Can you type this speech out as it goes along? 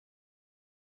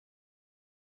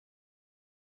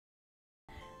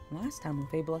last time on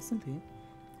FableSMP,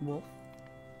 Wolf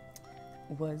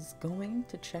was going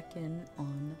to check in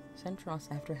on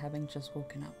Centros after having just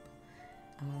woken up.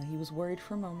 He was worried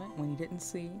for a moment when he didn't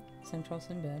see Centros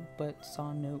in bed, but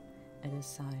saw a note at his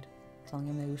side telling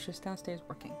him that he was just downstairs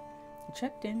working. He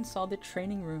checked in, saw the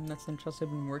training room that Centros had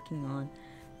been working on,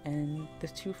 and the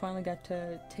two finally got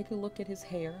to take a look at his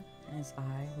hair and his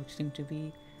eye, which seemed to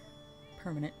be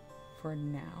permanent for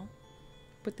now.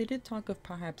 But they did talk of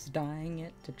perhaps dyeing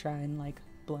it to try and, like,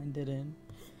 blend it in.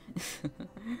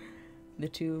 The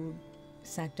two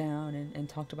sat down and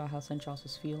talked about how Centros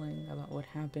was feeling, about what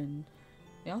happened.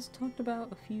 They also talked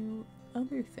about a few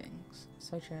other things,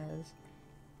 such as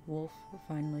Wolf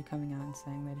finally coming out and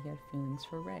saying that he had feelings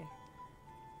for Rae,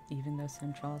 even though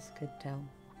Centros could tell.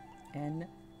 And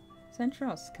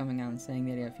Centros coming out and saying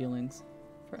that he had feelings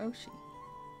for Oshi,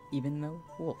 even though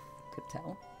Wolf could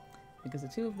tell, because the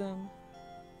two of them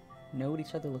know what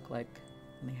each other look like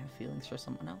when they have feelings for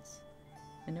someone else,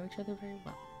 and know each other very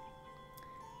well.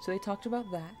 So they talked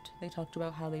about that, they talked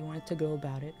about how they wanted to go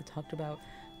about it, they talked about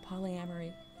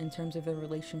polyamory in terms of their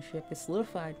relationship. They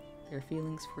solidified their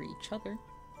feelings for each other,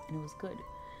 and it was good.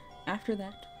 After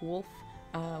that, Wolf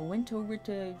went over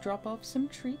to drop off some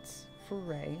treats for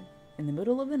Rae in the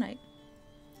middle of the night,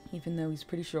 even though he's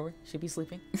pretty sure she'd be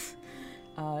sleeping,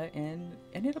 and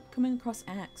ended up coming across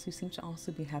Axe, who seemed to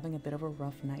also be having a bit of a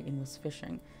rough night and was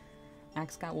fishing.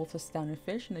 Axe got Wolf to sit down and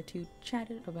fish, and the two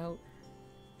chatted about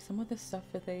some of the stuff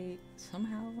that they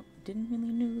somehow didn't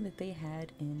really know that they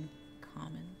had in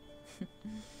common.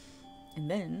 And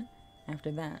then,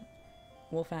 after that,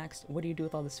 Wolf asked, "What do you do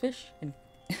with all this fish?" And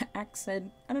Axe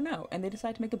said, "I don't know." And they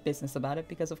decided to make a business about it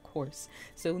because, of course.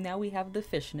 So now we have the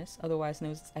Fishness, otherwise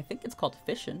known as, I think it's called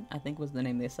Fishin', I think was the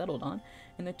name they settled on.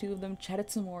 And the two of them chatted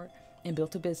some more and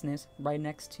built a business right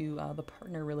next to the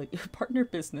partner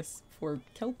business for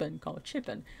Kelpin called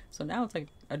Chippin'. So now it's like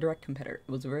a direct competitor.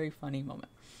 It was a very funny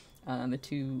moment. The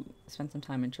two spent some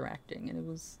time interacting, and it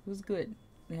was good.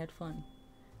 They had fun.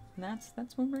 And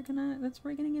that's when we're gonna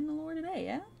get in the lore today,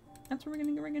 yeah? That's where we're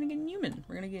gonna get Newman.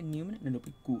 We're gonna get Newman, and it'll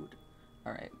be good.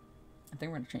 Alright. I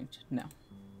think we're gonna change. No.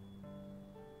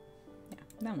 Yeah,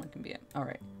 that one can be it.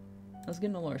 Alright. Let's get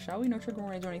in the lore, shall we? No trigger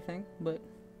warnings or anything, but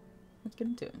let's get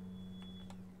into it.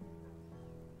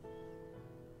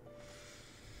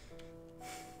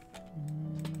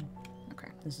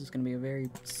 Okay, this is gonna be a very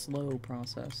slow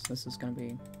process. This is gonna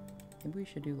be, maybe we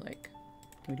should do like,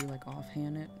 can we do like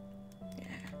offhand it?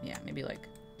 Yeah, maybe like,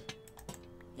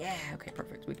 yeah, okay,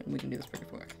 perfect. We can do this pretty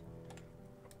quick.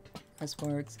 Hi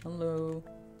Sparks, hello.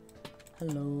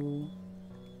 Hello.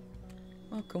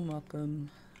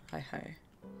 Welcome. Hi.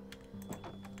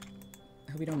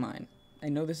 I hope you don't mind. I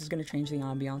know this is gonna change the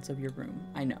ambiance of your room.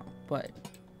 I know, but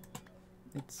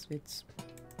it's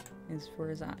for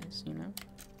his eyes, you know?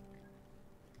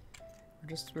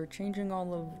 We're changing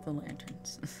all of the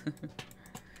lanterns.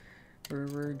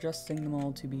 we're adjusting them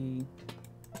all to be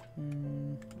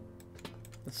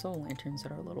the soul lanterns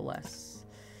that are a little less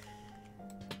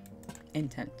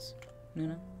intense, you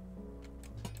know?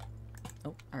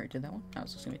 Oh, I already did that one. That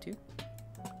was just gonna be two.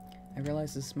 I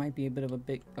realize this might be a bit of a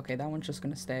big... Okay, that one's just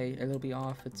gonna stay. It'll be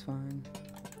off. It's fine.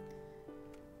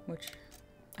 Which,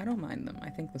 I don't mind them. I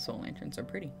think the soul lanterns are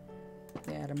pretty.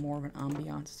 They add more of an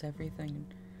ambiance to everything.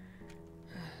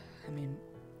 I mean,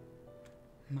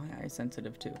 my eye's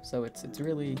sensitive too, so it's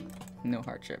really no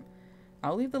hardship.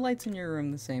 I'll leave the lights in your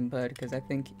room the same, bud, because I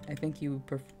think you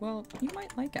well, you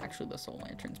might like actually the soul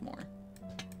lanterns more.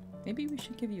 Maybe we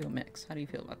should give you a mix. How do you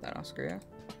feel about that, Oscar?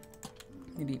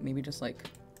 Yeah? Maybe just like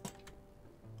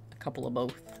a couple of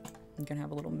both. You can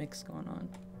have a little mix going on.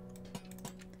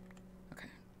 Okay.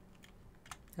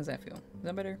 How's that feel? Is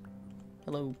that better?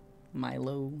 Hello,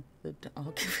 Milo, the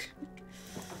dog.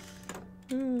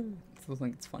 I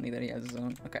think it's funny that he has his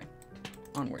own. Okay.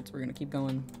 Onwards. We're gonna keep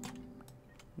going.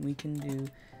 We can do...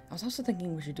 I was also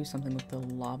thinking we should do something with the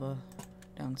lava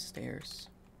downstairs.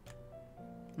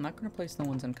 I'm not gonna place the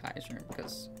ones in Kai's room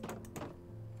because...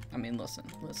 I mean, listen.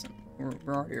 We're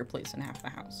already replacing half the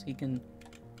house.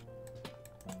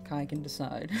 Kai can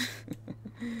decide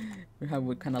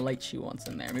what kind of light she wants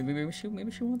in there. Maybe she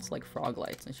wants like frog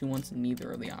lights, and she wants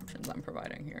neither of the options I'm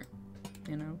providing here.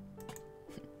 You know?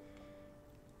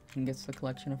 And gets the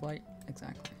collection of light.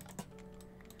 Exactly.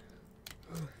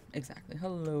 Exactly.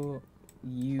 Hello,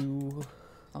 you.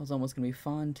 I was almost gonna be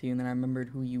fond to you, and then I remembered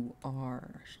who you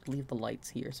are. I should leave the lights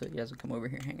here so he doesn't come over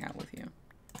here and hang out with you.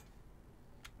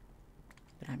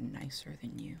 But I'm nicer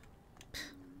than you.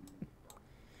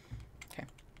 Okay.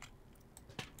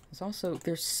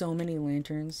 There's so many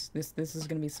lanterns. This is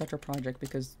gonna be such a project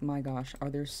because, my gosh, are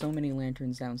there so many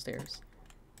lanterns downstairs.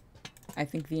 I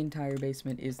think the entire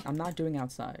basement is... I'm not doing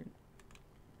outside.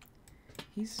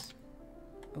 He's...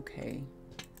 okay.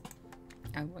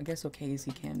 I guess okay as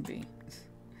he can be.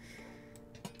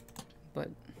 But...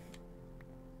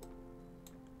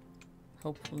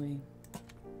 hopefully...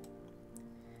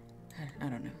 I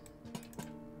don't know.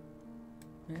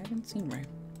 I haven't seen Rae.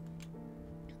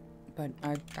 But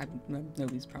I know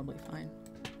he's probably fine.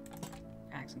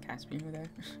 Axe and Caspian were there.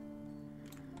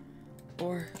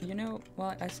 Or, you know,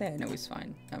 well, I say I know he's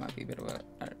fine. That might be a bit of a...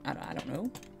 I don't know.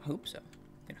 Hope so.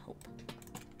 I can hope.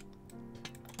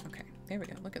 Okay, there we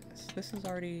go. Look at this. This is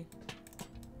already...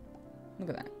 look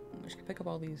at that. I just can pick up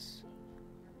all these...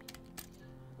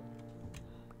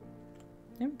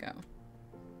 there we go.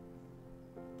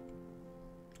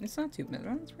 It's not too bad.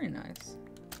 It's pretty nice.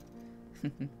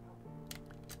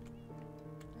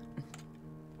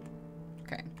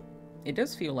 Okay. It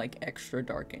does feel like extra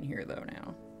dark in here though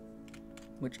now.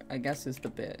 Which I guess is the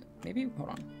bit. Maybe, hold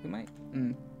on. We might,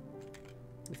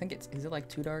 we think it's, is it like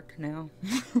too dark now?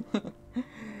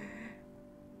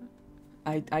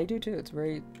 I do too. It's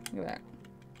very, look at that.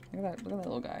 Look at that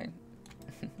little guy.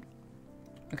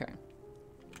 Okay.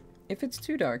 If it's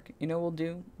too dark, you know what we'll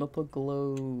do? We'll put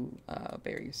glow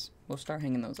berries. We'll start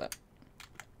hanging those up.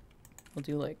 We'll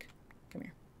do like, come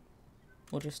here.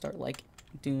 We'll just start like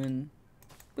doing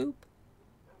boop.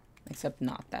 Except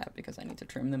not that, because I need to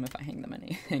trim them if I hang them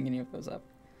hang any of those up.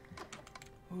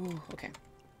 Ooh, okay.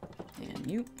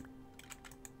 And you.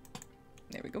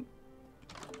 There we go.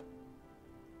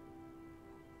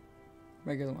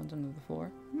 Regular ones under the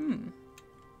floor.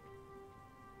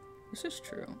 This is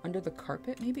true. Under the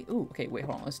carpet, maybe? Ooh, okay, wait,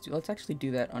 hold on. Let's actually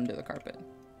do that under the carpet.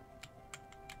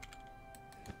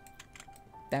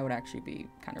 That would actually be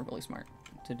kind of really smart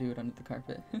to do it under the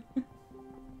carpet.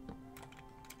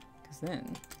 Because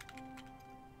then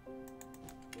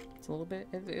it's a little bit,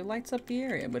 it lights up the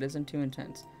area, but isn't too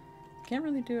intense. Can't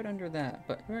really do it under that,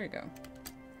 but there you go.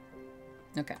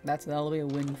 Okay, that'll be a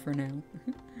win for now.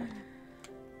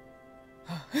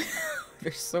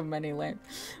 There's so many why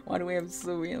do we have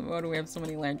so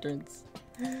many lanterns?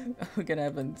 Oh, good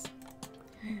heavens.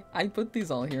 I put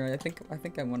these all here. I think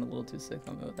I went a little too sick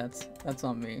on it. That's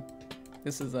on me.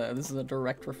 This is a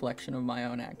direct reflection of my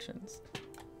own actions.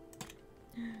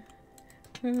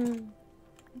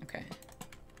 Okay.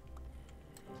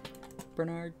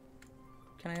 Bernard,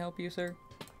 can I help you, sir?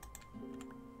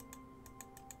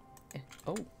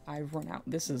 Oh, I've run out.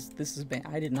 This is bad.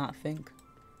 I did not think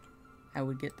I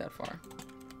would get that far.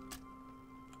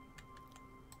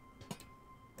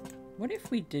 What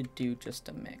if we did do just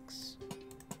a mix?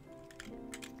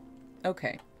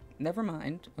 Okay, never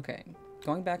mind. Okay,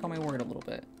 going back on my word a little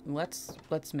bit. Let's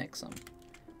mix them.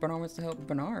 Bernard wants to help.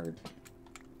 Bernard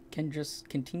can just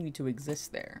continue to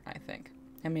exist there, I think.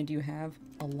 I mean, do you have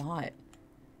a lot?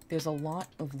 There's a lot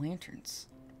of lanterns.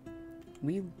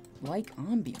 We like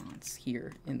ambiance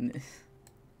here in this.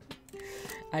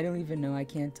 I don't even know. I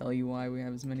can't tell you why we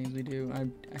have as many as we do.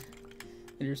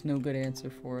 There's no good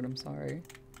answer for it. I'm sorry.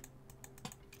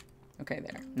 Okay,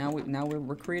 there. Now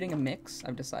we're creating a mix.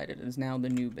 I've decided it is now the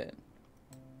new bit.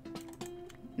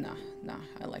 Nah.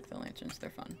 I like the lanterns. They're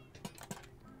fun.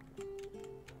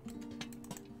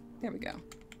 There we go.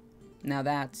 Now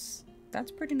that's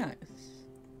pretty nice.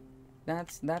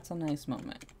 That's a nice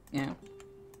moment. Yeah.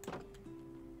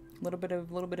 Little bit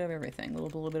of everything. A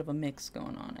little bit of a mix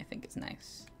going on. I think it's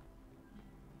nice.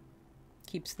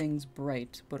 Keeps things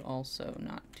bright, but also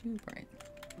not too bright.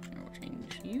 I'll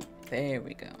change you. There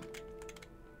we go.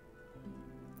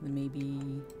 Then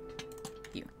maybe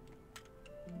you.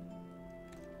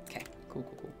 Okay. Cool.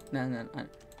 No. I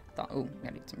thought. Oh,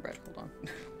 I need some bread. Hold on.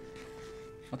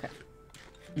 Okay.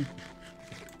 And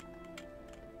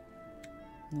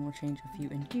then we'll change a few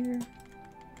in here.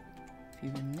 A few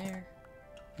in there.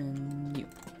 And you.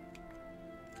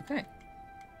 Okay.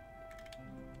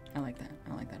 I like that.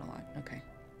 I like that a lot. Okay.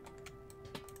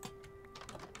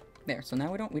 There. So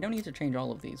now we don't need to change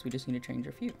all of these. We just need to change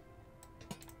a few.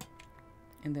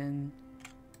 And then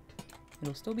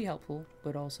it'll still be helpful,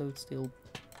 but also it's still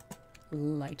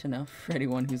light enough for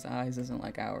anyone whose eyes isn't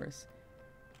like ours.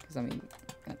 Because I mean,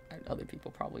 other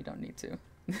people probably don't need to.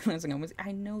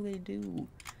 I know they do.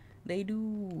 They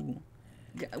do.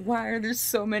 Why are there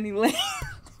so many layers?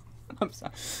 I'm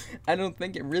sorry. I don't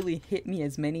think it really hit me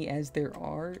as many as there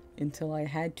are until I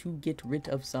had to get rid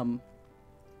of some.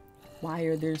 Why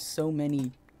are there so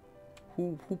many?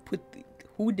 Who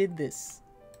did this?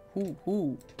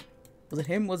 Who? Was it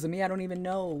him? Was it me? I don't even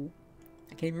know.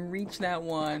 I can't even reach that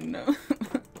one.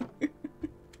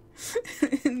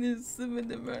 There's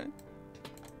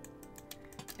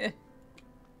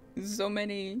so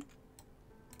many.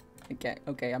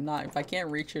 Okay, I'm not, if I can't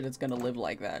reach it, it's gonna live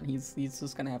like that. He's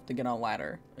just gonna have to get on a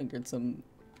ladder and get some,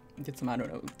 I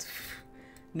don't know.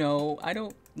 No, I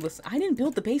don't, listen, I didn't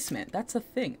build the basement. That's a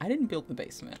thing. I didn't build the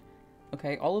basement.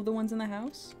 Okay, all of the ones in the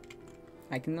house,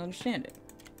 I can understand it.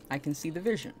 I can see the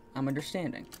vision. I'm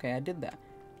understanding. Okay, I did that.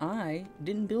 I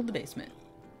didn't build the basement.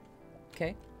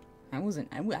 Okay? I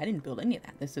didn't build any of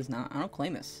that. This is not, I don't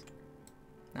claim this.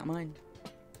 Not mine.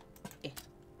 Eh.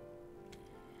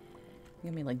 You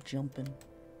got me like jumping.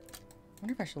 I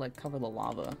wonder if I should like cover the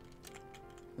lava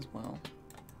as well.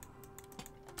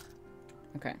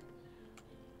 Okay.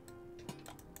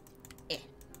 Eh.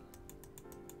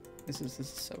 This is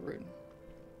so rude.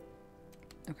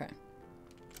 Okay.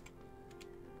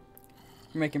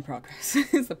 We're making progress.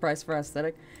 Is the price for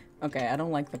aesthetic? Okay, I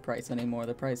don't like the price anymore.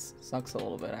 The price sucks a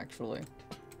little bit, actually.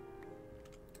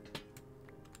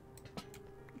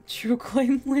 True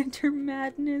claim lantern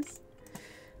madness.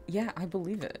 Yeah, I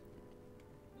believe it.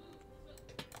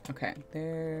 Okay,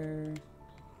 there.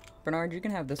 Bernard, you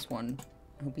can have this one.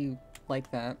 I hope you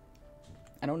like that.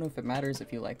 I don't know if it matters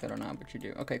if you like that or not, but you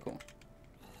do. Okay, cool.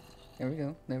 There we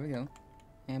go. There we go.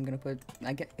 And I'm gonna put.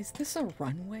 Is this a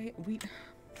runway? I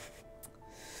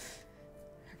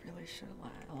really should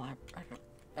have.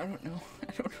 I don't know.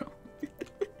 I don't know.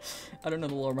 I don't know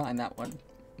the lore behind that one.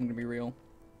 I'm gonna be real.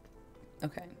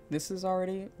 Okay, this is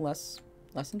already less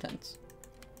intense.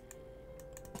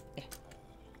 Eh.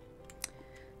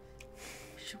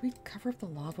 Should we cover up the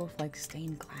lava with like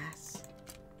stained glass?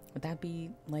 Would that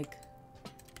be like?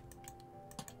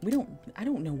 I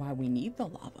don't know why we need the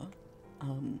lava.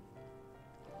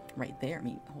 Right there. I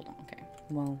mean, hold on. Okay.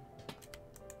 Well,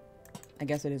 I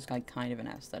guess it is like kind of an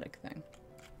aesthetic thing.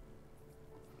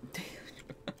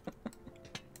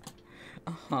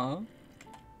 Uh-huh.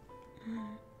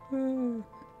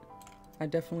 I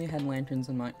definitely had lanterns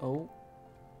in my... Oh.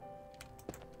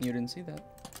 You didn't see that.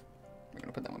 We're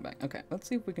gonna put that one back. Okay, let's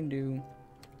see if we can do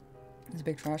this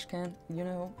big trash can. You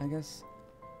know, I guess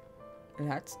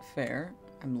that's fair.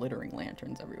 I'm littering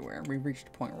lanterns everywhere. We've reached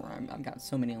a point where I've got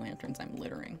so many lanterns I'm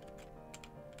littering.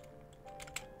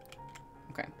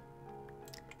 Okay.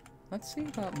 Let's see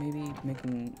about maybe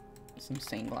making some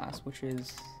stained glass, which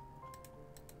is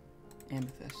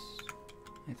amethyst,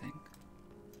 I think.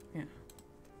 Yeah.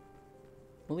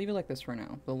 We'll leave it like this for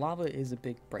now. The lava is a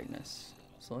big brightness.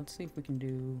 So let's see if we can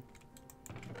do...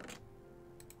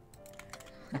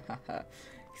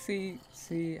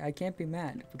 See, I can't be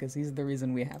mad because he's the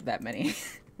reason we have that many.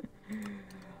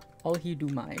 All he do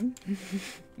mine.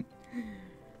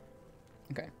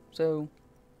 Okay, so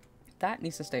that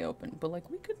needs to stay open, but like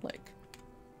we could like...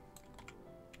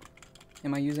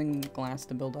 Am I using glass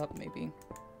to build up? Maybe.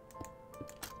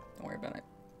 Don't worry about it.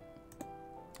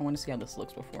 I want to see how this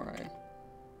looks before I...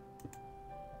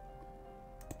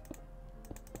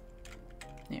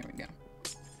 There we go.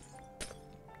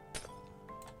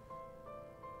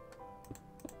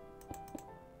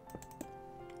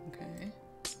 Okay.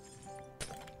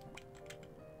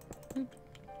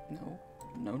 No.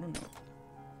 No, no, no.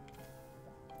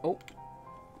 Oh.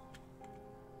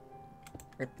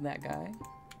 Rip that guy.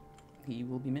 He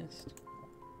will be missed.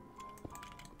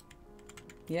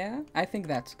 Yeah, I think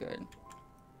that's good.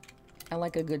 I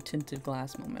like a good tinted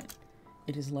glass moment.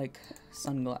 It is like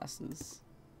sunglasses.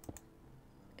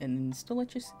 And still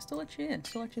let you in,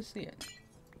 still let you see it.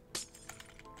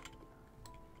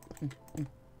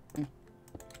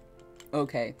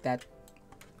 Okay, that...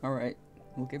 Alright.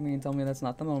 Look at me and tell me that's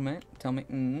not the moment. Tell me,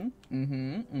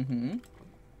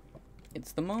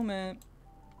 It's the moment.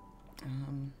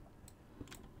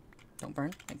 Don't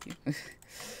burn, thank you.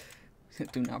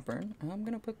 Do not burn. I'm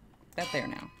gonna put that there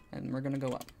now, and we're gonna go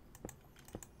up.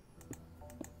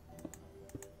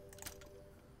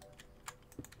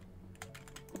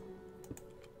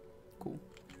 Cool.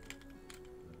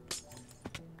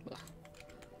 Ugh.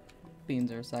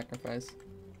 Beans are a sacrifice.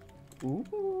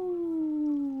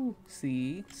 Ooh.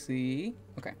 See?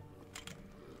 Okay.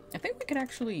 I think we could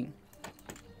actually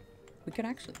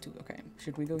do, okay.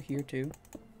 Should we go here too?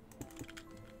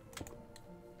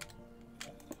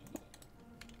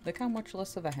 Look how much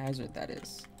less of a hazard that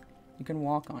is. You can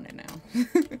walk on it now.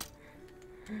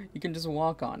 You can just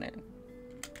walk on it.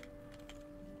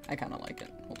 I kind of like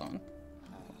it. Hold on.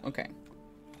 Okay.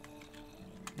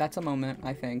 That's a moment,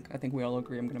 I think. I think we all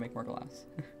agree I'm gonna make more glass.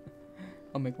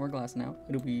 I'll make more glass now.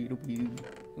 We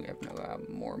have no,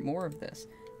 more of this.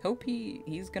 Hope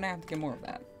he's gonna have to get more of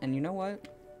that. And you know what?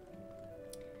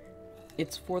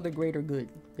 It's for the greater good.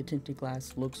 The tinted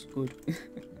glass looks good.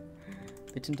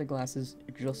 The tinted glass is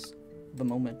just the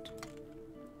moment.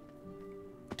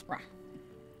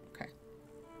 Okay.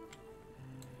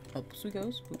 Up we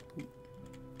goes. Boop, boop.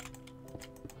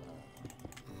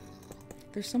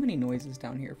 There's so many noises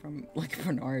down here from, like,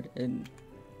 Bernard, and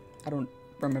I don't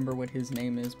remember what his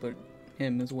name is, but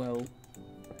him as well.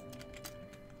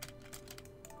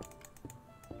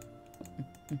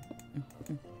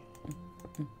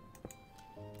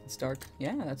 It's dark.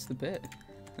 Yeah, that's the bit.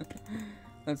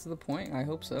 That's the point. I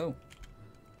hope so.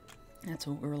 That's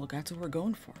what we're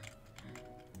going for.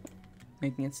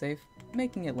 Making it safe,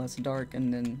 making it less dark,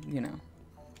 and then, you know,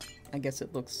 I guess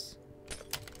it looks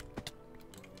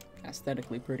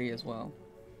aesthetically pretty as well.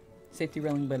 Safety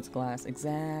railing, but it's glass.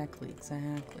 Exactly,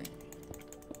 exactly.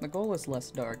 The goal is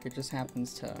less dark, it just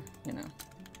happens to, you know,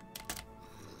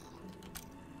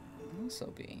 also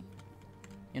be.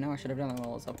 You know, I should have done that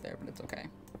while I was up there, but it's okay.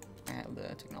 I have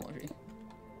the technology.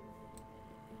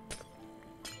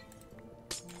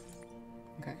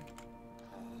 Okay.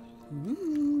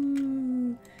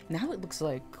 Ooh. Now it looks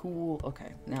like cool.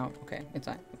 Okay, now, okay, it's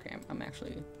okay. I'm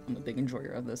a big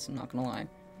enjoyer of this, I'm not gonna lie.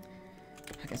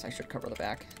 I guess I should cover the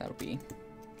back. That'll be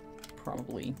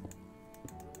probably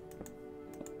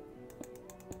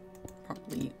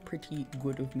pretty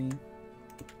good of me.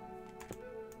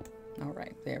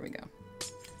 Alright, there we go.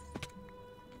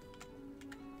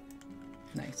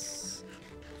 Nice.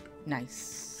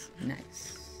 Nice.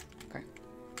 Nice. Okay.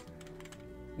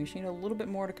 We just need a little bit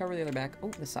more to cover the other back. Oh,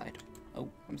 this side. Oh,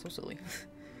 I'm so silly.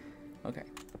 Okay.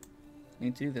 We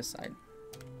need to do this side.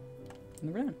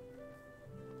 And we're done.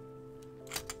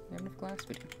 We have enough glass?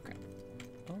 We do. Okay.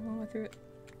 Oh, I threw it.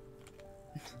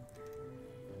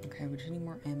 Okay, we just need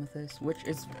more amethyst, which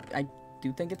is, I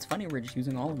do think it's funny we're just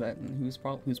using all of it, and whose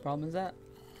problem is that?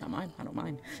 Not mine. I don't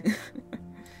mind.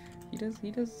 He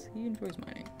enjoys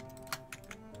mining.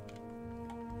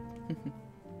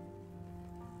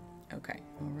 Okay,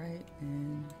 alright,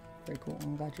 and very cool.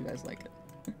 I'm glad you guys like it.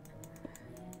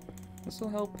 This will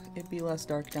help it be less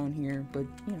dark down here, but,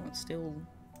 you know, it's still,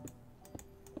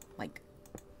 like,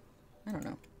 I don't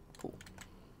know, cool.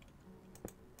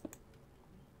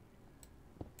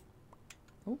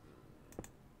 Oh.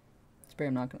 Spray,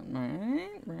 I'm not gonna,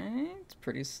 right, it's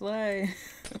pretty slay.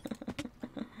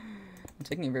 I'm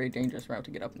taking a very dangerous route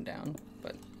to get up and down,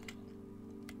 but,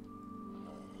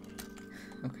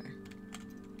 okay.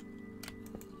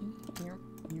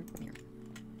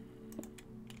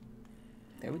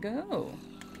 There we go.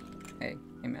 Hey,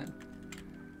 man.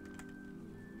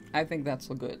 I think that's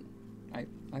good. I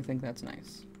think that's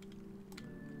nice.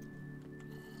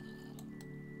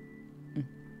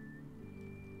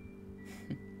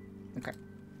 Okay.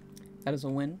 That is a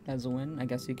win. That is a win. I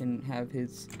guess you can have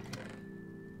his...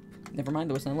 Never mind,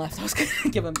 there was none left. I was gonna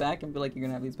give him back and be like, you're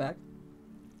gonna have these back.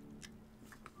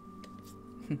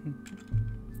 I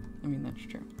mean, that's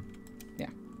true. Yeah.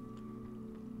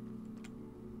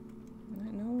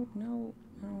 No,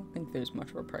 I don't think there's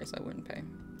much of a price I wouldn't pay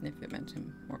if it meant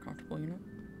him more comfortable, you know?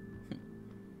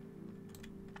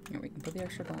 Here, we can put the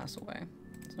extra glass away.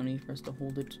 There's no need for us to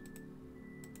hold it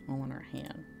all in our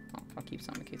hand. I'll keep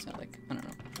some in case I, like, I don't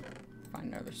know,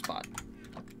 find another spot.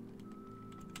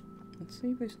 Let's see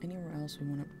if there's anywhere else we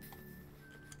want to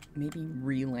maybe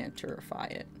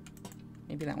re-lanterify it.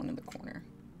 Maybe that one in the corner.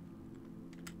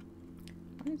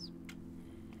 Nice.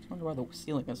 I wonder why the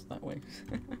ceiling is that way.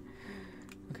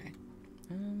 Okay.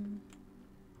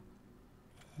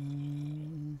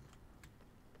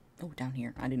 Oh, down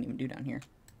here. I didn't even do down here.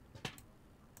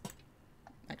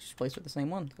 I just placed it the same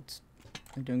one.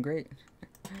 I'm doing great.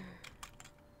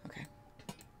 Okay.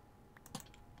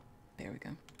 There we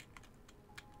go.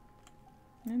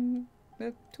 And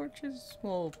the torches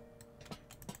will...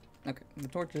 Okay, the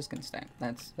torches can stay.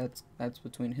 That's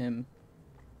between him.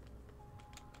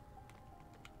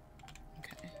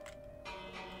 Okay.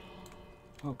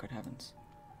 Oh, good heavens.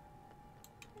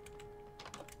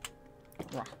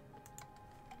 Rah.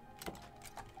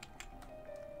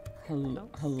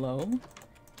 Hello?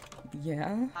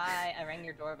 Yeah? Hi, I rang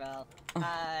your doorbell.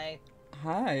 Hi.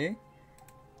 Hi.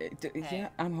 Hey. Yeah,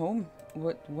 I'm home.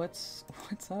 What's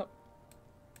up?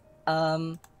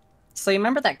 So you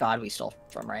remember that god we stole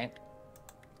from, right?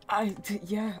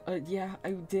 Yeah,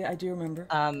 I do remember.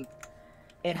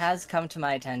 It has come to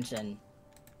my attention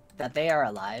that they are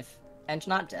alive and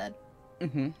not dead.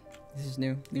 Mm-hmm. This is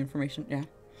new information, yeah.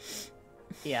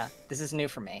 Yeah, this is new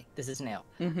for me. This is new.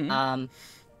 Mm-hmm.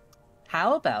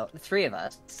 How about the three of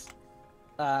us,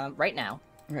 right now,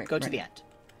 go to the end?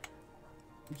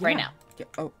 Yeah. Right now. Yeah.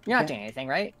 Oh, you're not doing anything,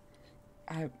 right?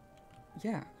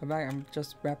 Yeah, I'm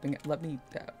just wrapping it. Let me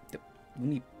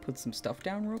put some stuff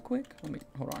down real quick.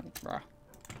 Hold on. Rah.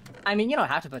 I mean, you don't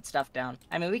have to put stuff down.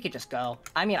 I mean, we could just go.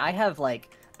 I mean, I have, like,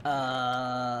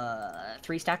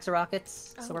 3 stacks of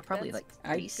rockets, so we're probably, like,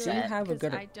 pretty set. I have a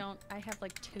good... I have,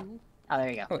 like, 2. Oh, there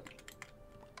you go.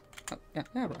 Oh, Oh, yeah,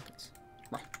 rockets.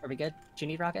 Are we good? Do you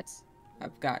need rockets?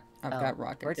 I've got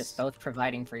rockets. We're just both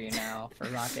providing for you now for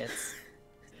rockets.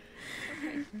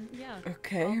 Okay. Yeah.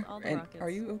 Okay. All the and rockets. are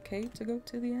you okay to go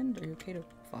to the end? Are you okay to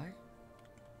fly?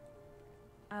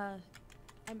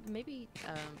 Maybe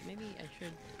I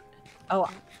should. Oh,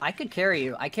 I could carry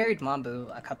you. I carried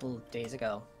Mambu a couple of days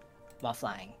ago while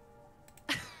flying.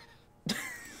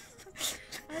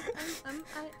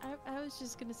 I was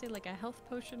just gonna say like a health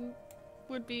potion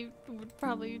would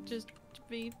probably just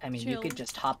be. I mean, chill. you could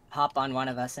just hop on one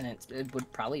of us, and it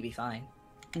would probably be fine.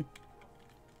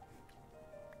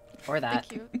 Or that.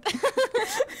 Thank you.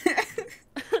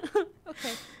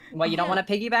 Okay. Well, you don't want a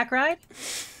piggyback ride?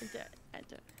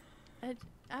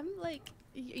 I'm like,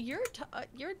 you're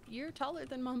taller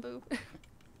than Mambu.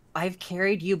 I've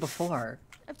carried you before.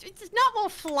 It's not while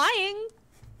flying.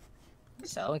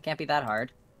 So it can't be that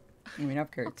hard. I mean, I've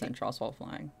carried Centros while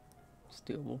flying. It's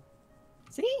doable.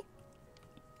 See?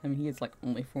 I mean, he is like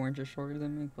only 4 inches shorter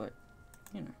than me, but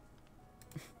you know.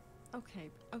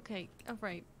 Okay,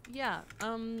 alright. Yeah,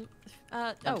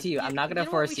 Up to you. I'm not gonna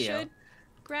force you. Should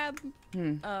grab,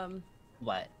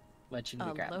 What? What should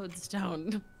we grab?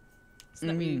 lodestone. So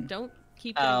that we don't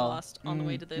keep getting lost on the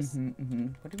way to this.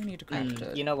 What do we need to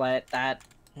grab? You know what? That...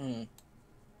 I'm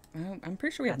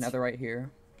pretty sure we have netherite here.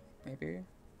 Maybe.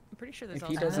 I'm pretty sure there's If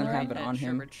also he doesn't netherite have it at on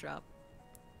him. Sherwood's shop.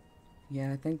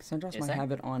 Yeah, I think Centros might there?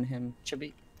 have it on him. Should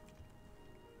be.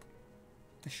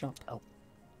 The shop. Oh.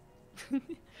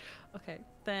 Okay,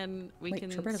 then we can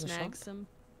Sherbet has a snag shop? some.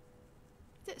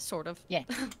 Sort of. Yeah.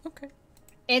 Okay.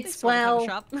 It's, Sort of have a well...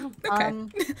 shop.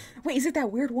 Okay. Wait, is it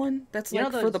that weird one that's You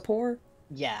like know for the those- poor?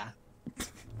 Yeah.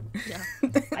 Yeah.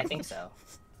 I think so.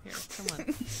 Here, come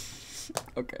on.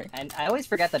 Okay. And I always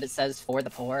forget that it says for the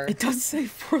poor. It does say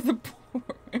for the poor.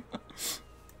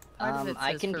 Part of it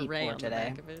I says can for be Rae poor on the today.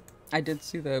 back of it. I did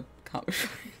see the comment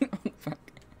on the back.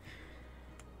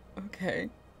 Okay.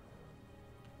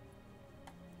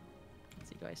 Let's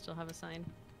see, do I still have a sign?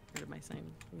 Where did my sign?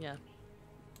 Yeah.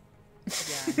 Yeah,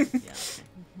 okay.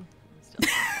 Still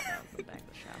have that on the back of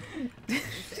the shop.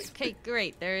 Okay,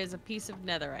 great. There is a piece of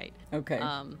netherite. Okay.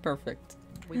 Perfect.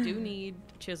 We do need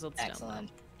chiseled stone.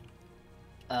 Excellent.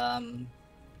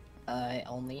 I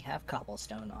only have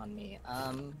cobblestone on me.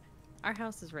 Our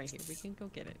house is right here. We can go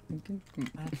get it. You can,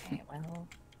 Okay, well...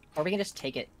 Or we can just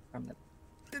take it from the...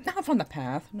 not from the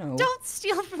path, no. Don't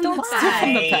steal from Don't the steal path.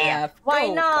 from the path. Why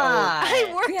Go, not?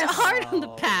 I worked Yes. hard on the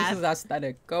Oh. This path. is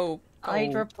aesthetic. Go.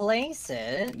 I'd replace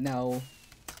it. No.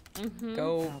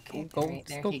 Go. Okay, go. there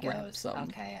Just go he grab goes. some.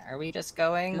 Okay, are we just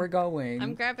going? We're going.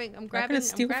 I'm grabbing. We're not gonna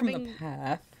steal from the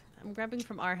path I'm grabbing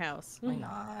from our house. Why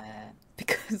not?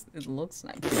 because it looks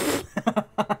nice.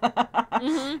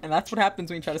 And that's what happens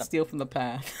when you try to steal from the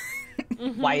path.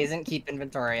 Why isn't keep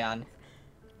inventory on?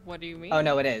 What do you mean? Oh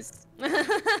no, it is.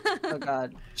 Oh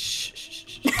god.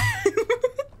 Shh.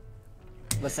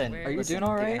 Listen, Where- Are you listen, doing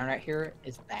all the right? internet here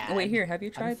is bad. Oh wait, here. Have you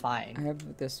I'm tried? fine. I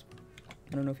have this.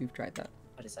 I don't know if you've tried that.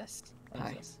 What is this? What Pie.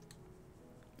 is this?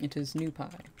 It is new pie,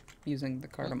 using the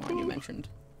cardamom you mentioned.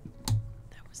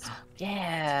 That was so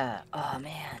Yeah. Oh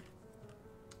man.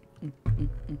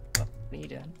 What are you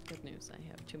doing? good news. I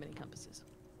have too many compasses.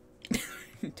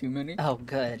 Too many? Oh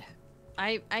good.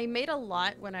 I made a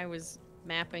lot when I was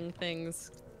mapping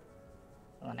things.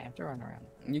 Well, then I have to run around.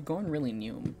 You're going really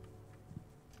new.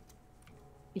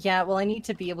 Yeah, well I need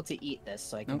to be able to eat this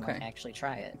so I can Okay. like, actually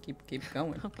try it. Keep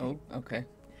going. Okay. Oh, okay.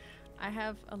 I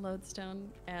have a lodestone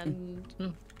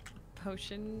and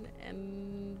potion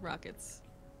and rockets.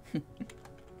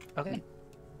 Okay.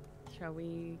 Shall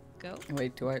we go?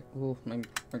 Wait, do I? Ooh, let me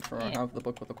make sure I Yeah. have the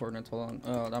book with the coordinates. Hold on.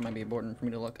 Oh, that might be important for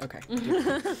me to look. Okay.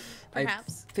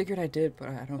 Perhaps. I figured I did, but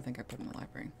I don't think I put it in the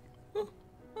library.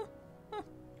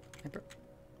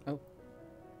 Oh.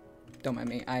 Don't mind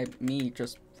me. Me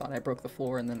just thought I broke the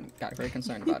floor and then got very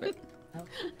concerned about it. Oh.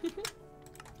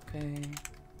 Okay.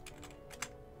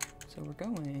 So we're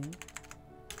going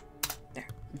there.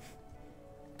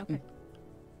 Okay.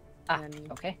 Ah, Then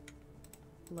okay.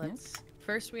 let's.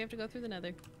 First, we have to go through the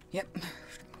nether. Yep.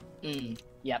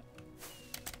 Yep.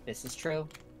 This is true.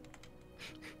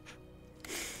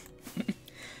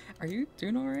 Are you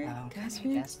doing alright, Okay,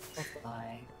 Caspian? guess we'll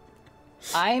fly.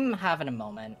 I'm having a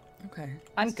moment. Okay.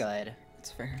 I'm good.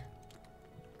 It's fair.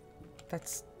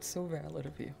 That's so valid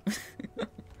of you.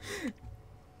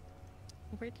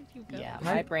 Where did you go? Yeah,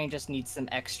 my brain just needs some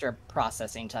extra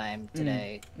processing time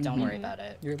today. Don't worry about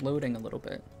it. You're loading a little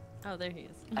bit. Oh, there he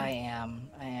is. I am.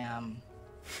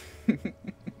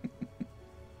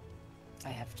 I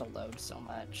have to load so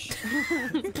much.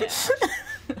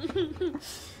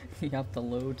 You have to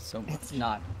load so much. It's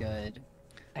not good.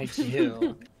 I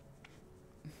do.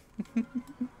 You're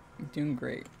doing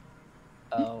great.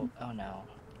 Oh no.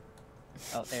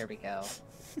 Oh, there we go.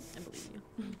 I believe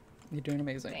you. You're doing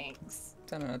amazing. Thanks.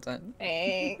 10 out of 10.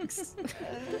 Thanks.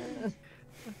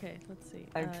 Okay, let's see.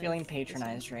 I'm feeling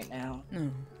patronized right now.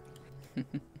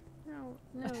 No.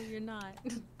 No, you're not.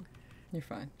 You're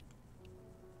fine.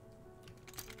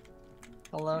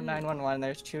 Hello, 911.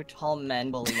 There's 2 tall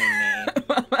men bullying me.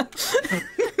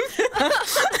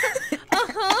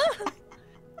 Uh-huh.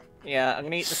 Yeah, I'm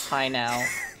gonna eat this pie now.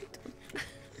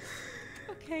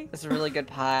 Okay. This is a really good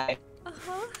pie.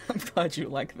 Uh-huh. I'm glad you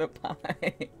like the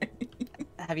pie.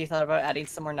 Have you thought about adding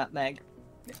some more nutmeg?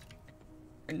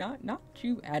 Not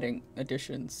you adding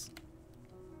additions.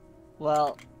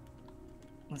 Well,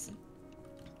 listen.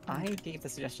 I gave the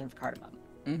suggestion of cardamom.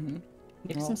 Mm-hmm.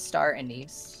 Maybe some star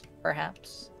anise,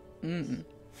 perhaps. Mm-hmm.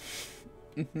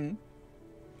 Mm-hmm.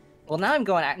 Well, now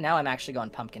I'm actually going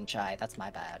pumpkin chai. That's my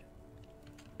bad.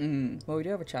 Well, we do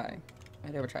have a chai. I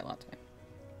do have a chai latte.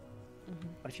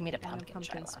 What if you made a And a pumpkin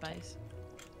chai pumpkin latte? spice.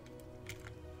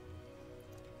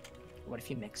 What if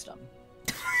you mixed them?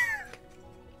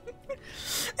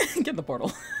 Get in the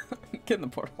portal. Get in the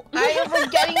portal. I was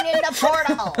getting in the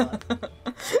portal!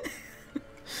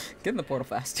 Get in the portal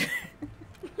faster.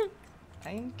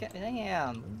 I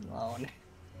am alone.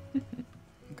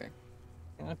 Okay.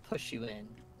 I'm gonna push you in.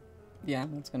 Yeah,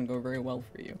 that's gonna go very well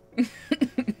for you.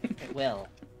 It will.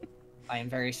 I am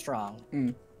very strong.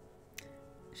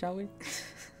 Shall we?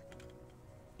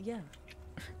 Yeah.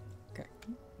 Okay.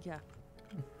 Yeah.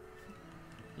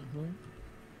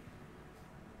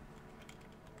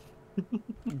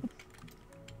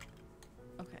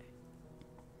 Okay.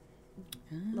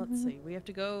 Let's see. We have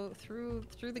to go through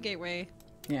the gateway.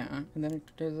 Yeah, and then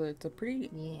it's a pretty,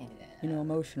 Yeah. you know,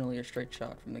 emotionally a straight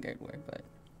shot from the gateway, but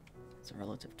it's a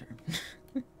relative term.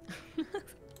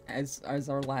 as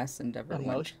our last endeavor went.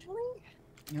 Emotionally?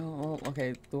 No, well,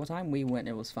 okay, the time we went,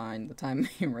 it was fine. The time me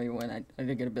and Ray went, I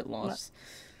did get a bit lost.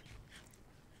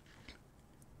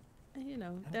 You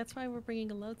know, that's why we're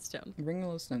bringing a lodestone. Bring the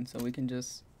lodestone so we can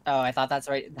just... Oh, I thought that's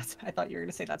right. I thought you were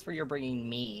gonna say that's where you're bringing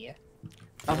me.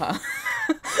 Uh-huh.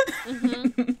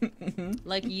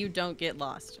 Like you don't get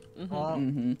lost. Well,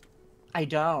 I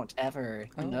don't ever.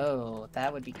 Oh. No,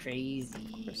 that would be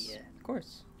crazy. Of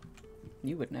course.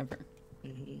 You would never.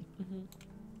 Mm-hmm.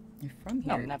 You're from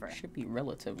No, here, never. it should be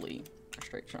relatively a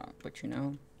straight shot, but you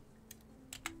know...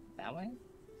 That way?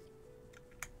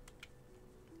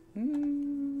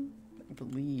 I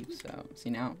believe so. See,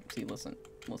 listen.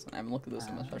 I haven't looked at this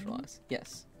in my special eyes.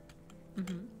 Yes.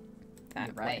 That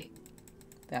You're way. right.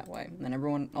 That way. And then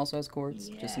everyone also has cords,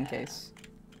 just in Yeah. case.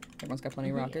 Everyone's got plenty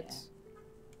of rockets.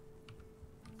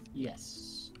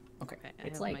 Yes. Okay. Okay, I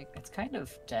It's have like it's kind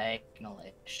of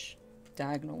diagonal-ish.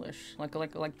 Diagonal-ish.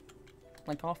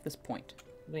 Like off this point.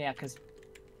 Yeah, because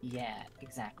yeah,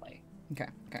 exactly. Okay.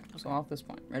 So off this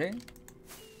point. Ready?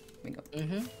 Let me go.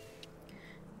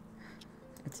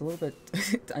 It's a little bit...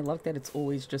 I love that it's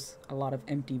always just a lot of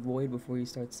empty void before you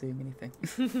start seeing anything.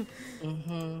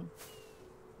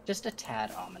 Just a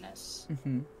tad ominous.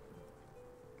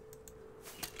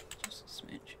 Just a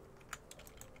smidge.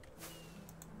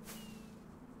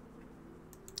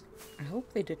 I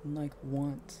hope they didn't,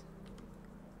 want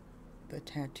the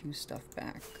tattoo stuff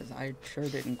back, because I sure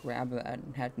didn't grab that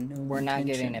and had no We're not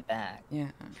intention. giving it back.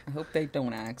 Yeah, I hope they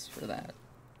don't ask for that.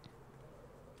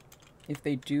 If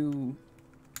they do...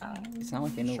 It's not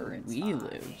like they know where we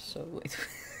live, so...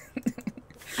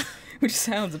 Which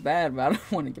sounds bad, but I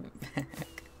don't want to give it back.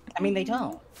 I mean, they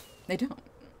don't. They don't.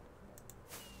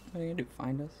 What are you gonna do,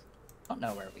 find us? Don't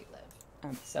know where we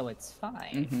live. So it's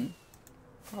fine.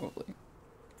 Probably.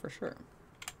 For sure.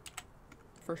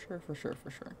 For sure.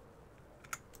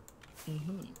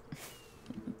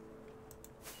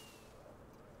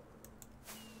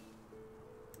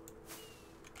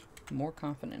 More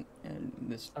confident in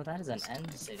this. Oh, that is an this end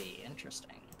time. city.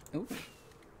 Interesting. Ooh.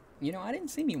 You know, I didn't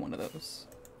see me one of those.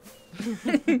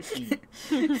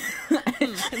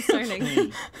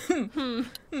 Concerning.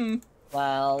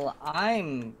 Well,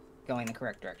 I'm going the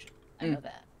correct direction. I know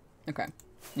that. Okay.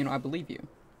 You know, I believe you.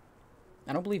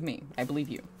 I don't believe me. I believe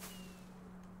you.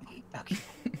 Okay.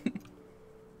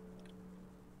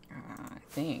 I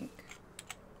think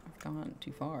I've gone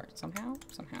too far. Somehow,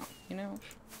 you know?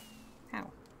 How?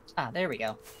 Ah, there we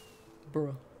go.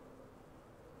 Bruh.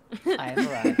 I have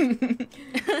arrived.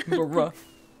 Bruh.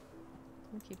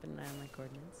 I'm keeping an eye on my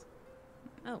coordinates.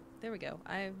 Oh, there we go.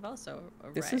 I've also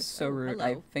arrived. This is so rude. Hello.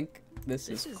 I think this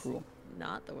is cruel.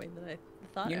 Not the way that I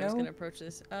thought You I was know, going to approach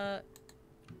this. I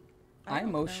don't know.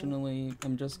 emotionally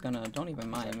am just gonna... Don't even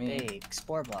mind me. Big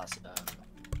spore blossom.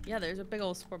 Yeah, there's a big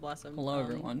old spore blossom. Hello,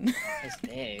 everyone. It's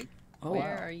big. Oh,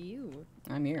 Where are you?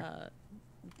 I'm here.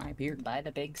 I'm here. By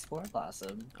the big spore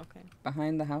blossom. Okay.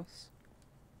 Behind the house.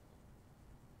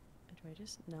 Do I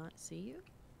just not see you?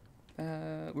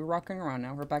 We're walking around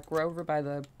now. We're over by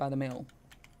the mail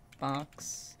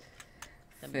box.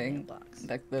 The thing. mailbox.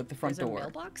 The front door.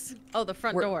 Mailbox? Oh, the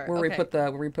front where, door. Where okay.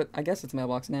 we put. I guess it's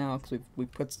mailbox now because we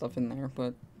put stuff in there.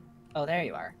 But oh, there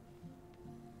you are.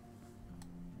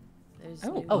 There's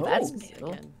that's new.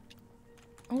 again.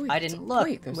 Oh, wait, I didn't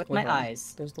look with my on.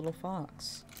 eyes. There's little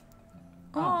fox.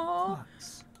 Oh,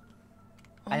 fox.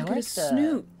 I like the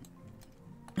snoot.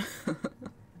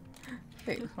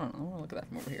 Hey, hold on. I want to look at that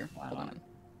from over here. Wow. Hold on.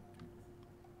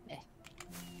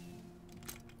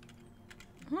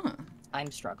 Huh.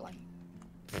 I'm struggling.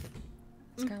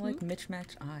 It's kind of like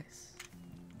mismatched eyes.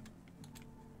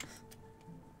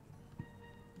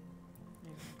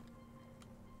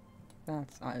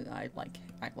 That's I like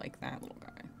that little guy.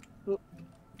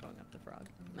 Going up the frog.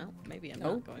 No, maybe I'm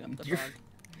not going up the frog.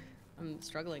 I'm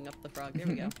struggling up the frog. There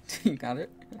we go. You got it.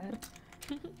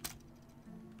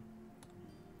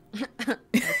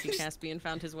 Caspian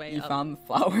found his way you up. found the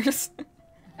flowers.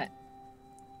 I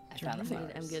found the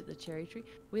flowers. I'm good at the cherry tree.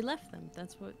 We left them.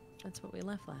 That's what we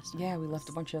left last time. Yeah, we left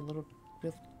a bunch of little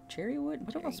cherry wood.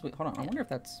 What else? Hold on. I wonder if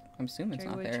that's. I'm assuming it's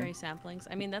not cherry wood, there. cherry samplings.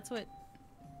 I mean, that's what.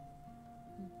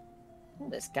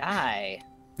 This guy.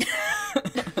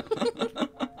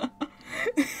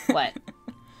 What?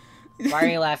 Why are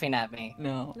you laughing at me?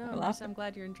 No. No, I'm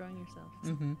glad you're enjoying yourself.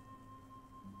 Mm-hmm.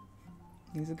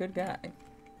 He's a good guy.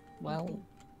 Well,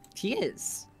 he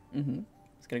is. Mm-hmm.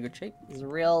 He's got a good shape. He's a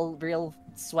real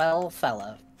swell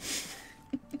fella.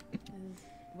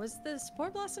 Was the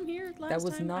spore blossom here last time? That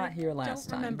was not here last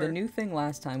time. Remember. The new thing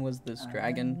last time was this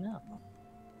dragon. No.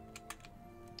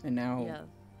 And now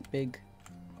big.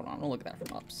 Hold on, I'll look at that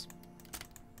from ups.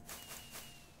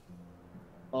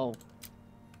 Oh.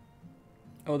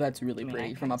 Oh, that's really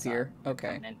pretty from up here.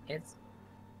 Okay. It's...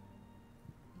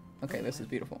 Okay, this is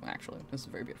beautiful, actually. This is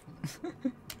very beautiful.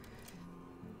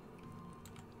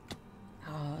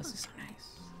 Oh, this is so nice.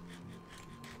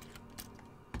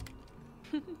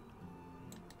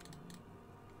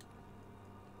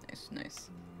 Nice.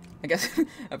 I guess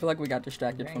I feel like we got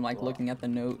distracted from like looking at the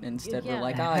note and instead we're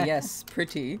like, ah, yes,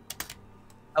 pretty.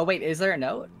 Oh wait, is there a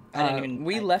note? I didn't even.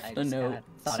 We left a note,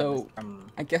 so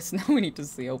I guess now we need to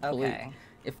see hopefully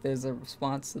if there's a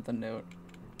response to the note.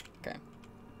 Okay.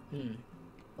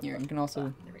 Here, you can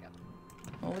also. There we go.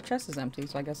 Well, the chest is empty,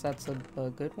 so I guess that's a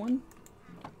good one.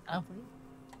 Oh.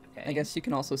 Okay. I guess you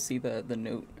can also see the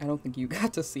note. I don't think you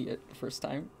got to see it the first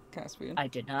time, Caspian. I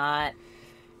did not.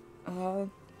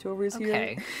 Tover's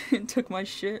here. Took my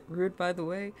shit. Rude, by the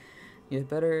way. You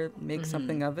better make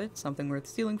something of it. Something worth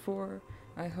stealing for.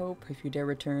 I hope. If you dare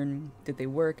return. Did they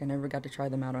work? I never got to try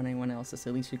them out on anyone else. That's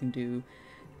the least you can do.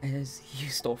 As you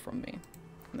stole from me.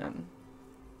 And then...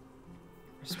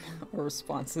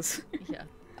 responses. Yeah.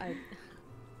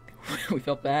 We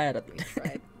felt bad at the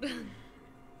right.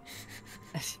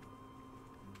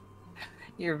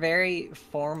 You're very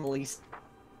formally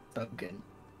spoken.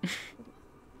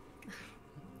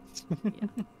 Yeah.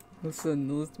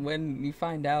 Listen, when you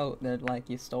find out that, like,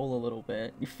 you stole a little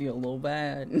bit, you feel a little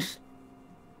bad.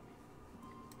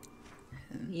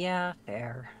 Yeah,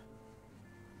 fair.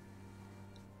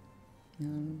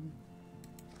 Ooh.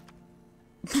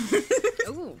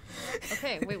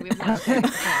 Okay, wait, we have more.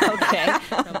 Okay.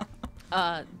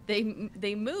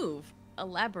 They move.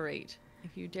 Elaborate.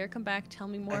 If you dare come back, tell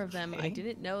me more of them. I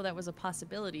didn't know that was a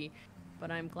possibility,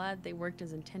 but I'm glad they worked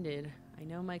as intended. I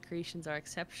know my creations are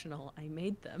exceptional. I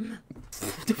made them.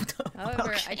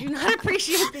 However, I do not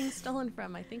appreciate being stolen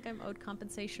from. I think I'm owed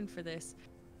compensation for this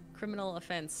criminal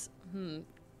offense.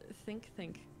 Think.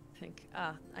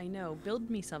 Ah, I know.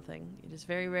 Build me something. It is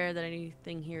very rare that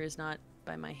anything here is not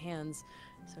by my hands,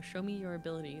 so show me your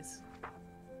abilities.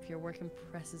 If your work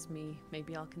impresses me,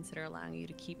 maybe I'll consider allowing you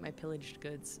to keep my pillaged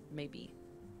goods. Maybe.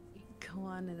 Go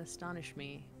on and astonish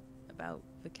me about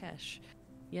Vikesh.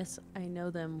 Yes, I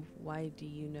know them. Why do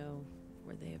you know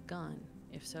where they have gone?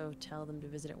 If so, tell them to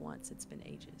visit at once. It's been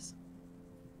ages.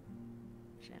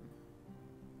 Shem.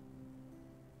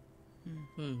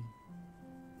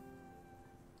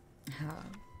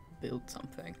 Build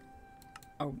something.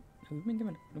 Oh, have we been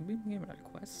given a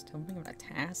quest? Have we been given a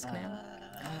task now?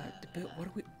 To build, what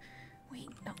do we... Wait,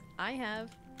 no. I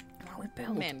have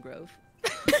mangrove.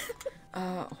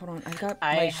 Hold on. I've got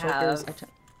my shulkers.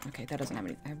 Okay, that doesn't have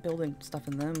any. I have building stuff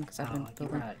in them because I've been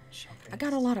building. I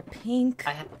got a lot of pink.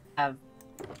 I have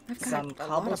some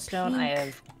cobblestone. I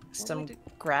have some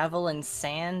gravel and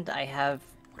sand. I have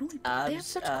they have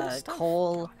such cool stuff.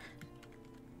 coal.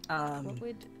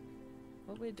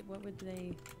 What would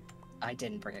they? I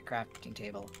didn't bring a crafting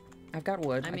table. I've got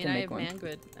wood. I mean, can I make have one.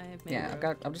 manwood. I have Yeah,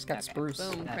 mangrove. I've just got Okay. spruce.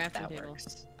 Boom, crafting that table.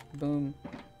 works. Boom.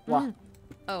 What?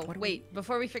 Oh, What do wait,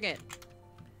 before we forget.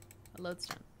 A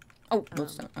lodestone. Oh,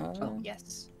 lodestone. Oh,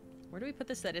 yes. Where do we put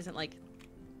this that isn't, like,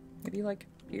 Maybe like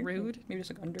here? rude? Maybe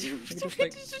just like under. Maybe just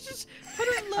like. Just put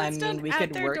a I lodestone mean, we at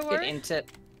could their work door? it into... Okay,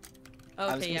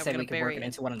 I was yeah, gonna we're say gonna we could work bury it it.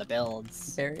 into one of the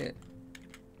builds. Bury it.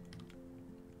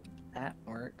 That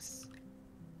works.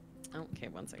 Oh, okay,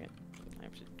 one second. I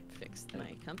have to fix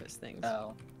my compass things.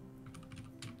 Oh.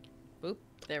 Boop.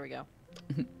 There we go.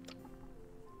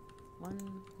 One.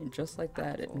 And just like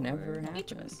that, it For never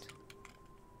each of happened. us.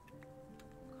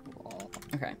 Cool.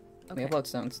 Okay. We have Okay.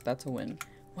 lodestones. That's a win.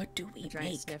 What do we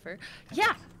Giant make? sniffer.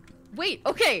 Yeah! Wait,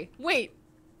 okay, wait.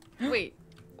 Wait.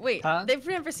 Wait. Huh? They've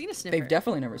never seen a sniffer. They've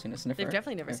definitely never seen a sniffer. They've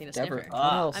definitely never seen a sniffer. What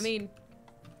Ah. else? I mean,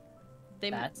 they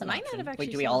That's an might option. not have actually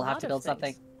Wait, do we seen all a have lot to of build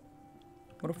something? things.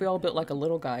 What if we all built like a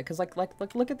little guy? Cause like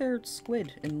look at their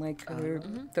squid and like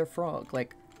their frog.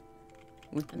 Like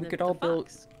we And could the all build.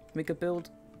 fox. We could build.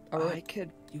 I Alright.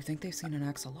 could... You think they've seen an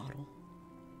axolotl?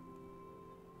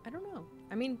 I don't know.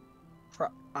 I mean,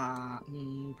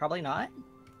 probably not.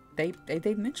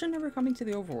 They mentioned never coming to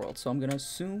the overworld, so I'm gonna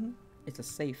assume it's a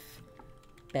safe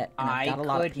bet. And I've I got a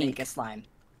lot of could make pink. a slime.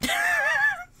 is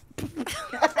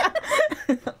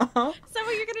that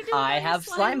what you're gonna do? I with your have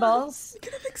slime ball? balls.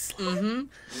 Get a big slime.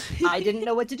 I didn't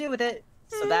know what to do with it,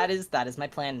 so that is my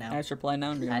plan now. That's your plan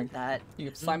now. You're gonna Add make, that. you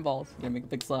have slime balls. You're gonna make a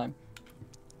big slime.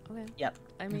 Okay. Yep.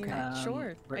 I mean, Okay.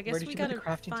 sure. Where, I guess where did we you put gotta the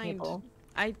crafting find. table?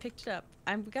 I picked it up.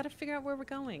 We gotta figure out where we're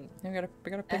going. Yeah,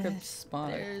 we gotta pick a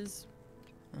spot. There's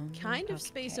kind of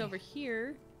space okay. over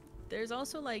here. There's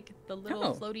also like the little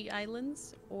Oh. floaty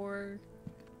islands, or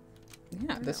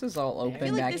Yeah, this is all I open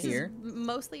feel like back this here. is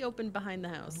mostly open behind the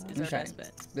house. Is our Okay. best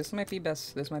bet. This might be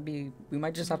best. This might be. We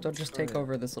might just have to just take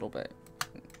over this little bit.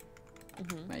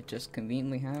 Mhm. Might just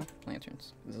conveniently have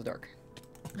lanterns. This is dark.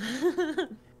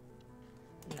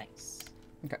 Nice.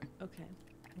 Okay. Okay.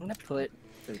 I'm gonna put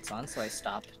boots on so I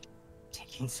stop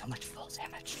taking so much fall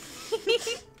damage.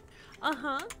 Uh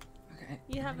huh. Okay.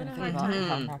 You having a Think hard about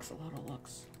time? how axolotl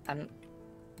looks.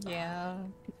 Yeah.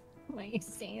 Why you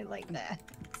say it like that?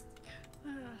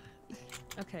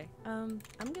 Okay. I'm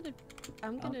gonna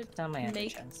I'll put down my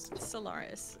make chest.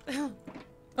 Solaris.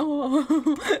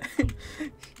 Oh,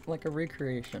 like a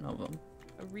recreation of them.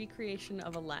 A recreation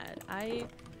of a lad.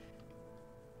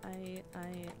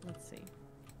 Let's see.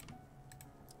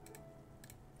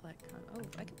 Like, oh,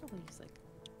 I could probably use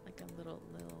like a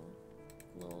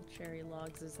little cherry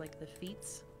logs as like the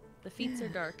feets. The feets are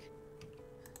dark.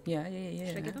 Yeah.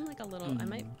 Should I give them like a little? I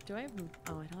might. Do I have?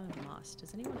 Oh, I don't have moss.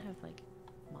 Does anyone have like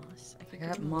moss? I could got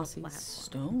give them a little mossy platform.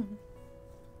 stone.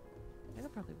 That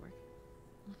could probably work.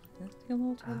 Let's get a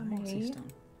little tiny mossy I-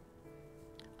 stone.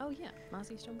 Oh yeah,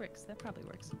 mossy stone bricks. That probably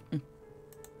works.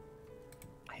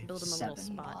 I have Build 'em a little 7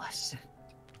 spot. moss.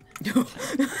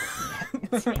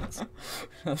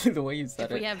 The way you If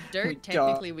said we it, have dirt,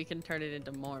 technically we can turn it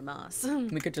into more moss.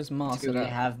 we could just moss Do it we up.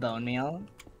 have bone meal?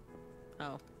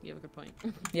 Oh, you have a good point.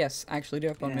 Yes, I actually do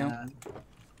have bone meal. Yeah.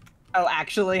 Oh,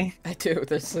 actually? I do.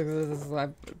 This is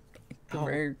a Oh.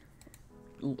 very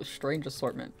strange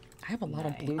assortment. I have a lot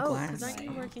of blue Oh, glass. because aren't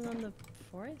you working on the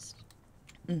forest?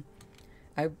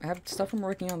 I have stuff from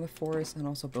working on the forest and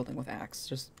also building with axe.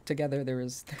 Just together,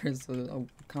 there's a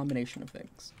combination of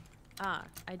things. Ah,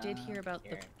 I did hear about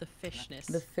here. the fishness.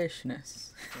 The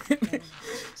fishness.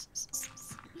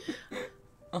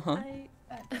 Uh-huh.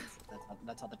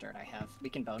 That's all the dirt I have. We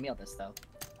can bone meal this though.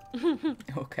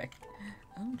 Okay.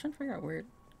 I'm trying to figure out where.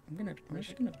 I'm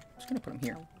just gonna put them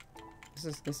here.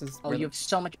 This is. Oh, where you have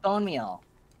so much bone meal.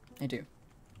 I do.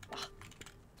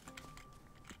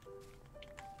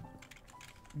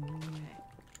 Okay.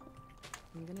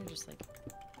 I'm gonna just like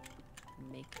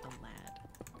make a lad.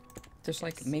 Just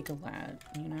like Yes. make a lad,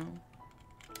 you know.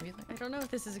 Maybe I like, don't know if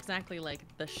this is exactly like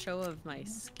the show of my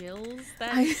skills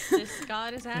that I- this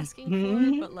god is asking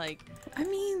for, but like, I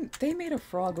mean, they made a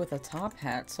frog with a top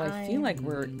hat, so I feel like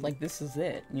we're I- like this is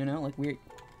it, you know, like we can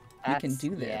That's-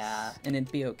 do this yeah. and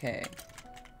it'd be okay,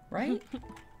 right?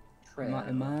 True.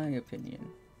 In my opinion.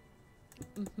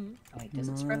 mm-hmm. Wait, does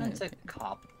it spread My into opinion.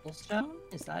 cobblestone?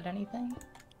 Is that anything?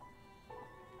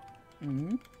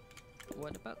 Hmm.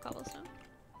 What about cobblestone?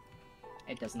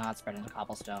 It does not spread into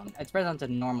cobblestone. It spreads onto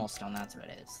normal stone. That's what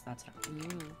it is. That's how.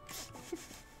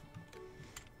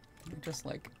 Just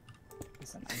like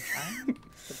Listen, I'm trying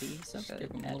to be so Just good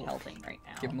give him a at little- helping right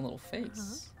now. give him a little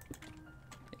face.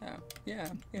 Yeah,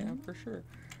 for sure.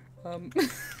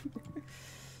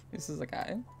 This is a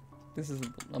guy. This is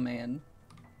a man.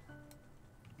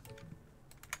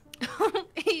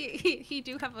 He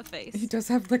do have a face. He does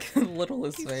have like the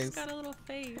littlest He's face. Just got a little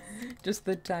face. Just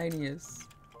the tiniest.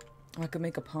 Oh, I could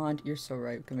make a pond. You're so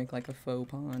right. We could make like a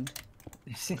faux pond.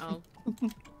 Oh.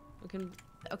 We can...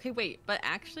 Okay, wait. But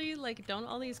actually, like, don't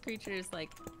all these creatures,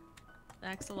 like... The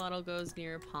axolotl goes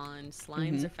near a pond.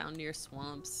 Slimes are found near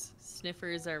swamps.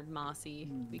 Sniffers are mossy.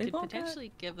 We could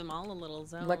potentially give them all a little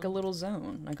zone. Like a little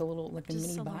zone. Like a little, like a mini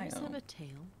Does biome. have a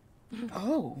tail?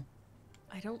 Oh.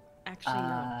 I don't actually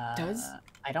know. Does?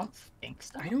 I don't think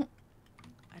so. I don't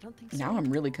think so. Now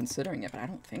I'm really considering it, but I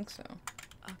don't think so.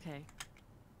 Okay.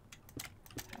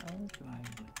 How do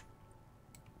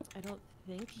I don't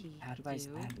think he How do I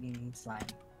add in slime?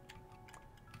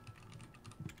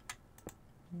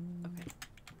 Okay.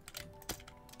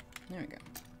 There we go.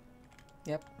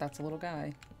 Yep, that's a little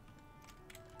guy.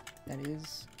 That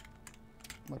is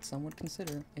what some would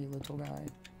consider a little guy.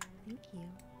 Thank you.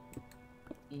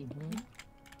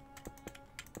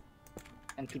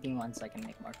 I'm keeping one so I can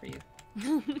make more for you.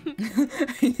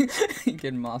 You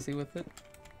getting mossy with it?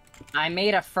 I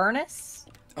made a furnace.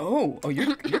 Oh,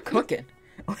 you're cooking.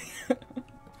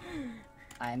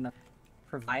 I'm a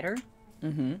provider.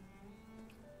 I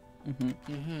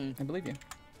believe you.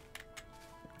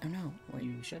 Oh no, wait.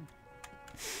 You should.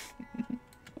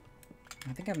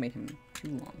 I think I've made him too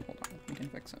long. Hold on, we can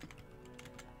fix him.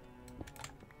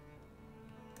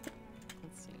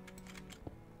 Let's see.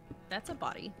 That's a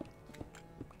body.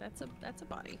 That's a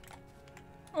body.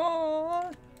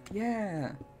 Oh,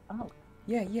 yeah. Oh.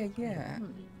 Yeah.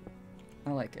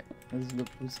 I like it. This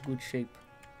is a good shape.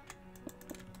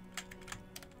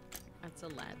 That's a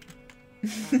lead.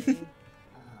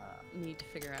 I need to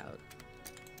figure out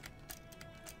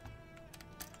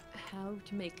how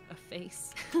to make a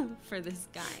face for this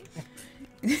guy.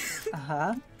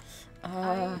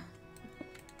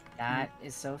 That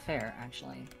is so fair,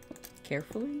 actually.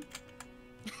 Carefully?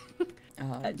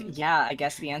 Yeah, I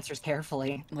guess the answer is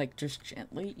carefully. Like, just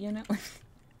gently, you know?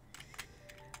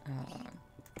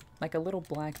 Like a little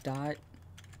black dot,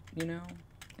 you know?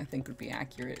 I think would be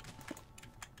accurate.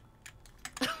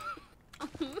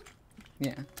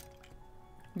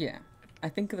 Yeah. I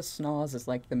think the snaz is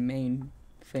like the main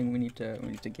thing we need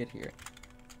to get here.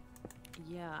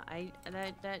 Yeah, I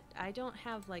don't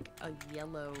have like a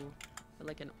yellow, or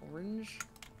like an orange.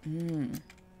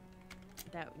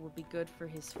 That will be good for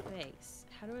his face.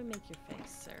 How do I make your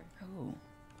face, sir? Oh,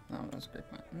 that's a great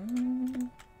point.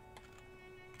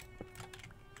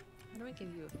 How do I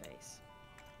give you a face?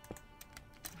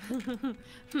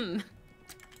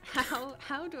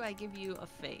 How do I give you a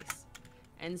face?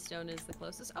 Endstone is the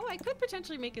closest. Oh, I could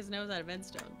potentially make his nose out of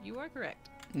endstone. You are correct.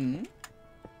 I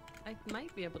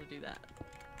might be able to do that.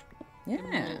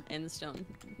 Yeah. Endstone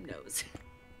nose.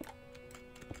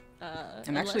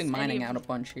 I'm actually mining out a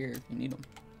bunch here if you need them.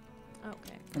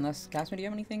 Okay. Unless, Caspian, do you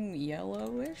have anything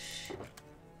yellowish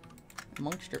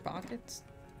amongst your pockets?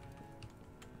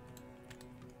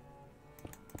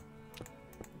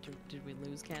 Did we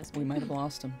lose Caspian? We might have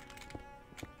lost him.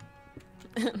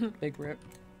 Big rip.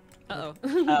 Uh-oh.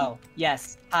 Oh,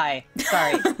 yes. Hi.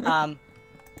 Sorry.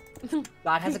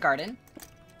 God has a garden.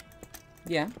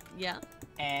 Yeah. Yeah.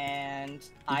 And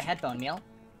I had bone meal.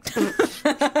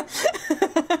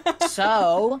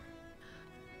 So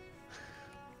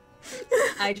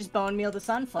I just bone mealed a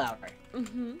sunflower.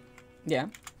 Yeah.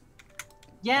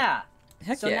 Yeah.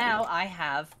 Heck so yeah. now I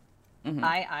have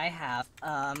I have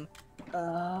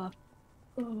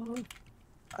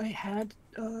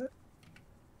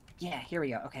yeah, here we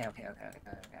go. Okay.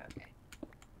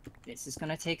 This is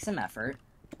gonna take some effort.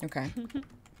 Okay.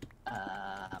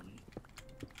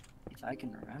 If I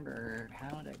can remember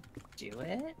how to do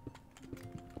it.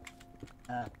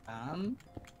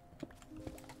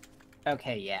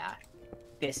 Okay, yeah.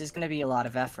 This is gonna be a lot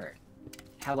of effort.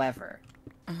 However,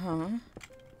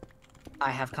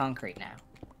 I have concrete now.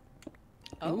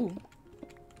 Oh.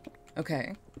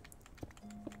 Okay.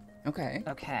 Okay.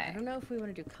 I don't know if we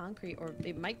want to do concrete, or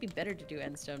it might be better to do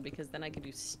endstone because then I could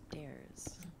do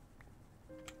stairs.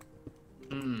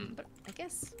 But I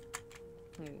guess.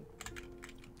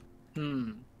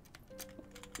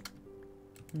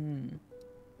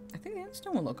 I think the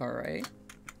endstone will look alright.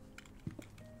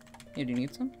 Yeah, do you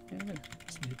need some? Yeah, good.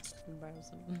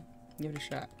 Give it a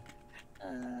shot.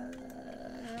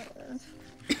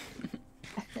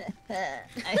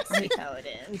 I see how it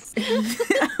is.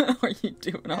 Are you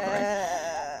doing alright?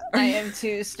 I have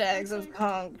 2 stacks of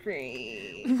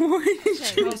concrete. What did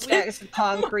 2 stacks of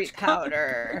concrete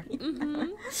powder.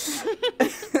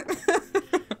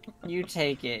 You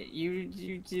take it.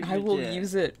 You do I will it.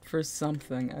 use it for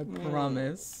something, I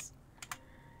promise.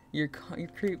 Your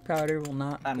concrete powder will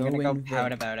not I'm go gonna go in pout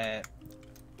vain. about it.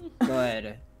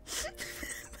 Good.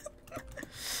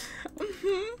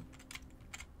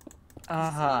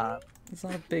 It's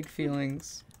not big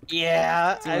feelings.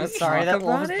 Yeah, I'm sorry that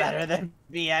Wolf's it? better than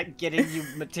me at getting you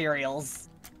materials.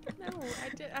 No,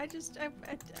 I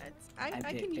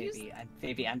can use...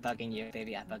 Baby, I'm bugging you.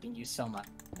 Baby, I'm bugging you so much.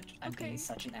 I'm being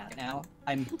such an ass now.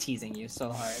 I'm teasing you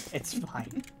so hard. It's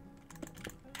fine.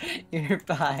 You're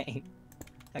fine.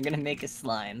 I'm gonna make a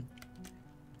slime.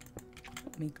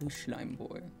 Make a slime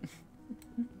boy.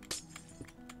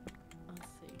 Let's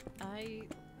see.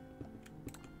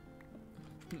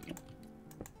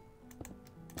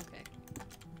 Okay.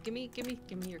 Give me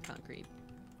your concrete.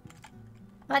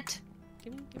 What?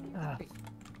 Give me concrete.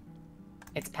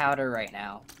 It's powder right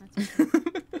now. That's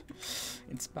okay.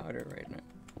 It's powder right now.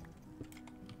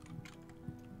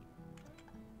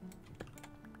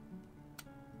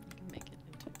 Make it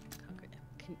into concrete.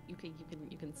 You can.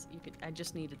 I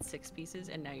just needed 6 pieces,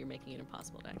 and now you're making it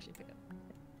impossible to actually pick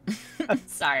up. I'm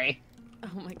sorry.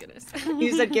 Oh my goodness.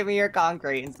 You said give me your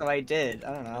concrete, and so I did.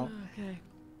 I don't know. Okay.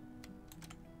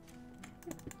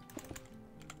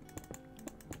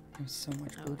 There's so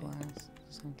much blue glass.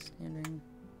 It's outstanding.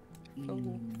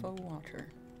 Faux water.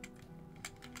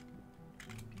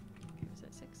 Was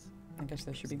that 6? I guess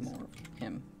there should be more of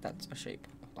him. That's a shape.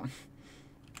 Hold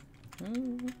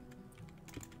on.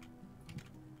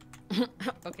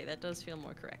 Okay, that does feel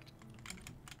more correct.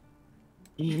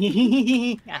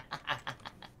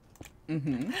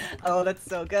 Oh, that's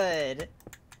so good.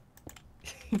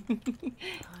 I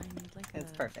need like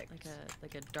It's perfect.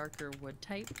 Like a darker wood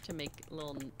type to make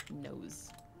little nose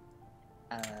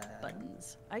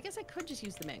buttons. I guess I could just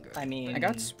use the mangrove. I mean, I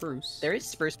got spruce. There is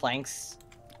spruce planks.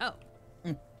 Oh.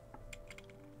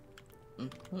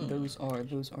 Those are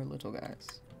little guys.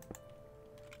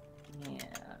 Yeah.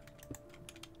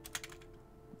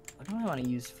 What do I want to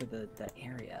use for the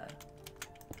area?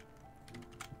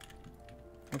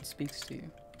 What speaks to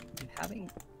you?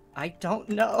 I don't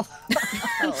know.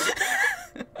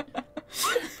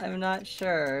 I'm not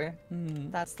sure.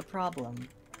 That's the problem.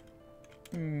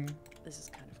 This is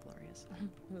kind of glorious.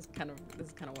 This is kind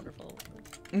of wonderful.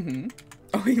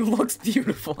 Oh, he looks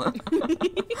beautiful.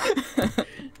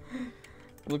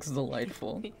 Looks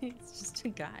delightful. He's just a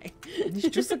guy. He's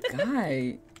just a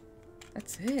guy.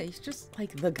 That's it. He's just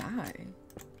like the guy.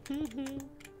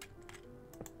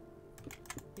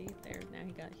 See, there. Now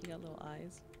he got little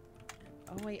eyes.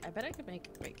 Oh wait, I bet I could make.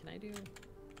 Wait, can I do?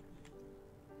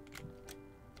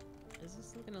 Is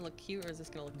this gonna look cute or is this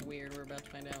gonna look weird? We're about to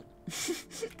find out.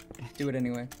 Do it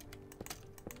anyway.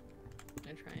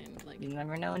 I try and like. You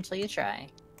never know until you try.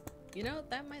 You know,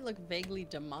 that might look vaguely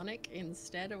demonic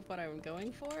instead of what I'm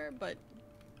going for, but.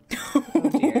 Oh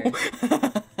dear.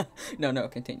 No,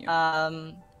 continue. Yeah.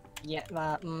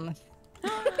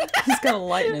 He's got a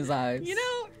light in his eyes. You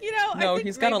know. No, I think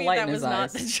he's got a maybe light that in his was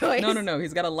eyes. Not the choice. No,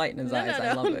 he's got a light in his eyes.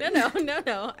 I love it.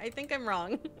 No. I think I'm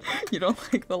wrong. You don't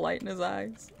like the light in his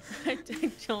eyes? I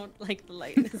don't like the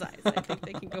light in his eyes. I think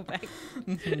they can go back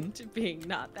to being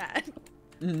not that.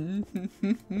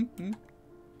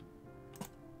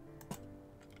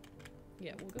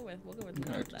 Yeah, we'll go with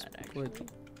not that actually.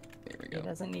 There we go. He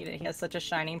doesn't need it. He has such a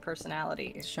shining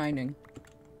personality. It's shining.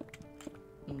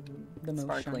 The most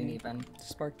Sparkling shiny. even.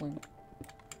 Sparkling.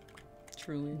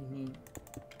 Truly.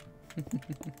 Okay,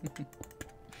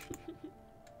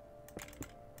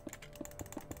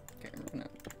 we're gonna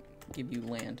give you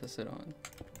land to sit on.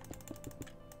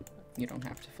 You don't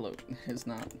have to float.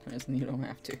 You don't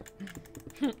have to.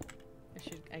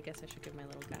 I guess I should give my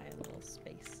little guy a little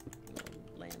space, a little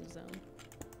land zone.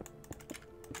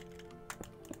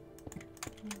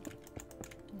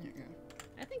 There you go.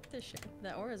 I think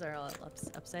the auras are all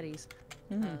upsetties,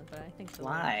 but I think the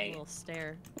little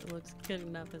stare looks good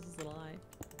enough as his little eye.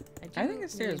 I think the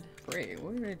stare is great.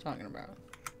 What are you talking about?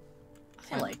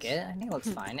 I like it. I think it looks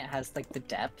fine. It has like the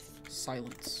depth.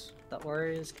 Silence. The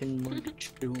auras can like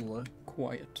chill.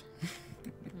 Quiet.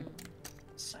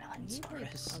 Silence I need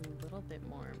auras. like a little bit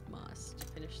more moss to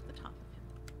finish the top of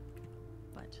him,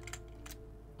 but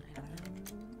I don't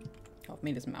know. Oh, it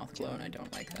made his mouth glow and I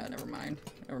don't like that. Never mind.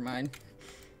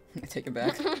 I take it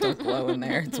back. Don't glow in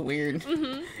there. It's weird.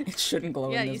 It shouldn't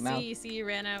glow in his mouth. You see, you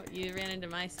ran into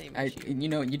my same issue.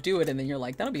 You do it and then you're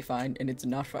like, that'll be fine, and it's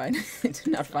not fine. It's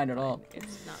not fine at all.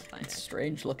 It's not fine. It's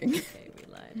strange looking. Okay, we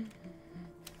lied.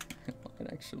 I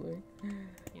lied, actually.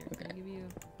 Here, Okay. I'll give you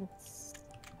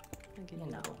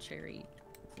little cherry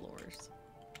floors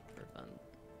for fun.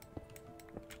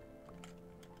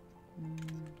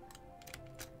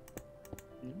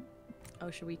 Oh,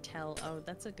 should we tell? Oh,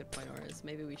 that's a good point, Auras.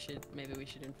 Maybe we should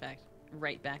in fact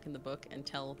write back in the book and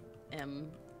tell M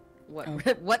what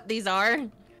what these are.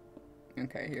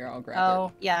 Okay, here, I'll grab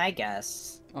Oh, yeah, I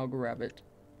guess. it. I'll grab it.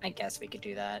 I guess we could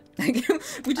do that.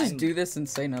 We just do this and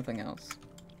say nothing else.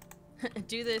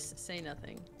 Do this, say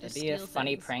nothing. It'd Just be a steal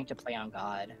funny things. prank to play on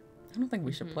God. I don't think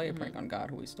we should play a prank on God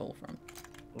who we stole from.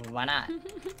 Why not? I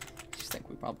just think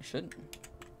we probably shouldn't.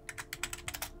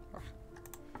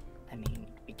 I mean,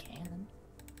 we can.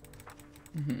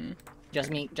 Mm-hmm. Just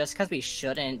because we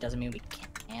shouldn't doesn't mean we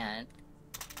can't.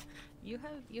 You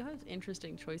have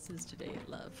interesting choices today,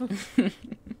 love.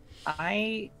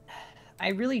 I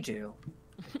really do.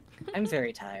 I'm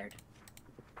very tired.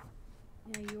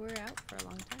 Yeah, you were out for a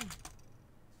long time.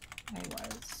 I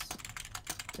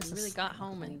was. You really got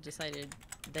home and decided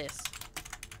this.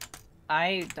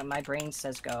 My brain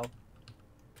says go.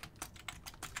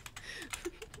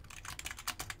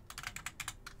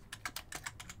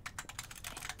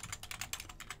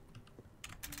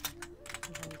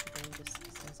 Sometimes the brain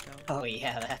just says go. Oh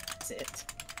yeah, that's it.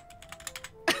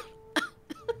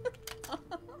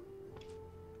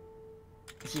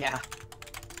 Yeah.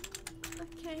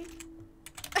 Okay.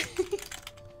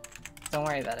 Don't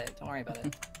worry about it. Don't worry about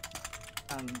it.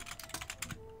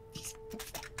 These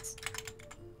effects.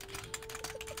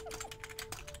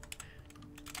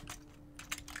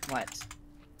 What?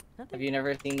 Nothing. Have you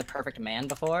never seen The Perfect Man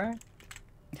before?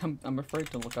 I'm afraid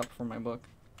to look up for my book.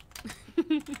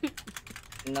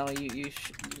 No,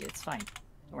 it's fine.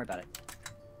 Don't worry about it.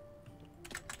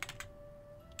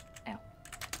 Ow.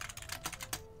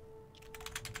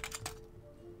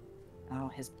 Oh,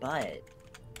 his butt.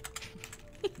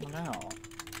 Oh no.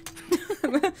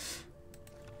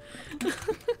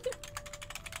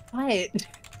 What?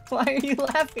 Why are you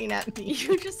laughing at me?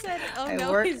 You just said, "Oh I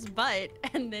no, work- his butt,"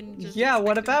 and then just. Yeah,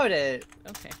 what expected- about it?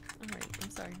 Okay. All right. I'm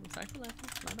sorry. I'm sorry for laughing.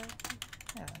 My bad.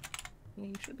 Yeah.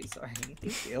 You should be sorry.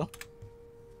 Thank you.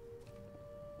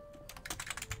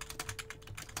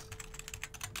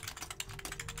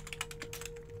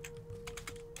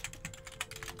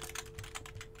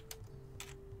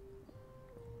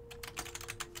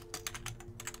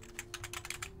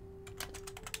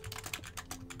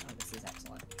 Oh, this is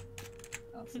excellent.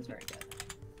 Oh, this is very good.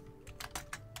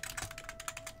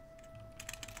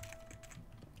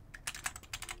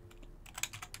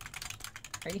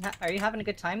 Are you having a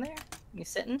good time there? You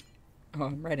sitting? Oh,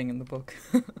 I'm writing in the book.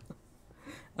 I'm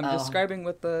Oh. describing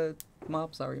what the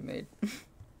mobs already made.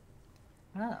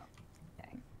 Oh.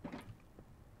 Okay.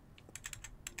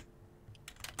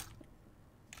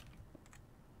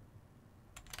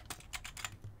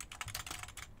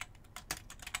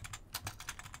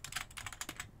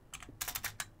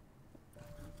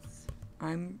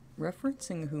 I'm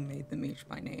referencing who made them each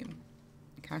by name.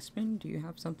 Caspian, do you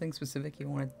have something specific you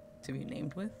wanted to be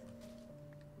named with?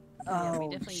 Yeah, we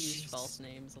Oh, definitely used jeez. false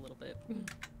names a little bit.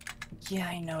 Yeah,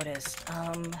 I noticed.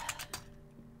 Oh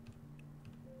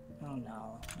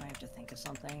no, I have to think of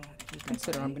something. Keep my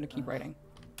Consider I'm brain- gonna keep writing.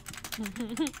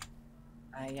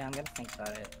 Yeah, I'm gonna think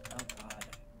about it. Oh god.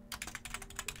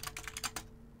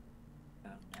 Oh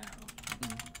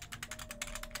no.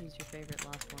 Who's your favorite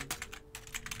lost one?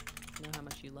 I know how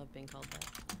much you love being called that.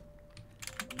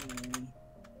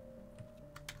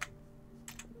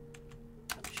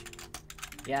 Oh, shoot.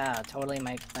 Yeah, totally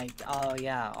oh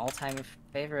yeah, all-time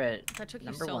favorite. That took you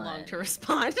Number so long one. to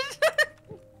respond.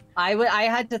 I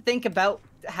had to think about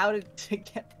how to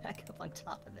get back up on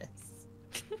top of this.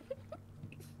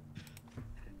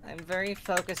 I'm very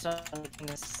focused on making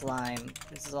this slime.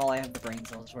 This is all I have the brain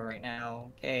cells for right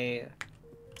now. Okay.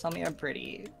 Tell me I'm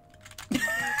pretty.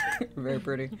 Very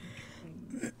pretty.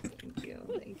 Thank you,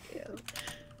 thank you.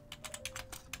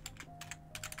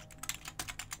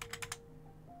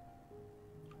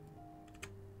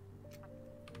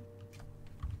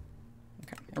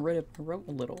 Okay, I wrote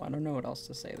a little. I don't know what else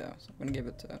to say though, so I'm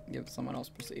gonna give someone else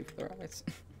perceive with their eyes.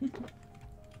 I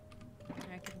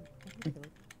can do it.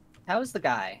 How's the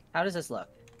guy? How does this look?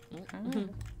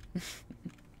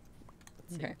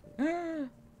 Okay. I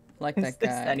like Is that this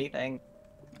guy. anything?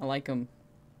 I like him.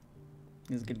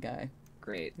 He's a good guy.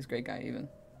 Great. He's a great guy even.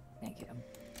 Thank you.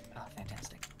 Oh,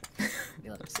 fantastic. You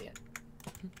love to see it.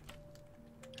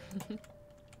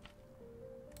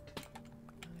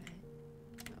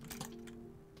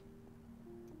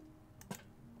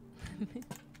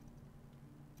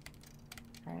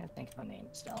 Trying to think of a name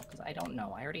still, because I don't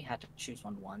know. I already had to choose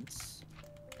one once,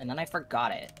 and then I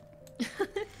forgot it.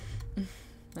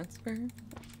 That's fair.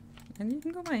 And you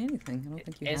can go by anything. I don't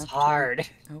think you It's have hard.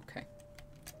 to. Okay.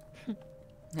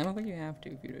 I don't think you have to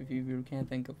if you can't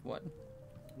think of what.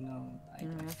 No, I You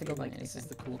don't have to feel go by like this is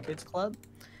anything. the cool kids club.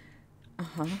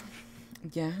 Uh-huh.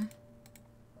 Yeah.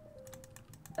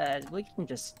 We can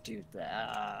just do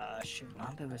the shoot.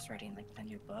 Mamba was writing like the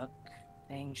new book,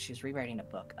 thing. She's rewriting a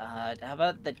book. How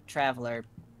about the Traveler?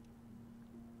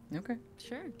 Okay.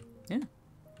 Sure. Yeah.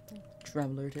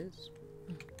 Traveler it is.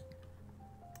 I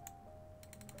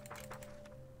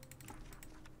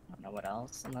don't know what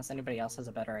else, unless anybody else has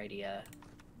a better idea.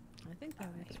 I think that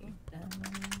works well.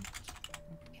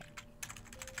 Okay.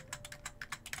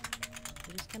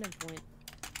 I just kind of went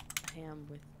ham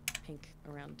with pink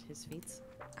around his feet.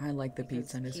 I like the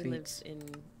beats on his He feet. lives in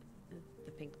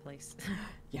the pink place.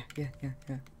 Yeah.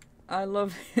 I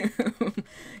love him.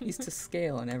 He's to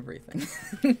scale and everything.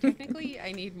 Technically,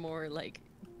 I need more like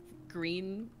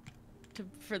green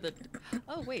for the.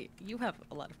 Oh wait, you have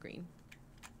a lot of green.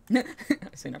 I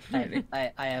see an opportunity.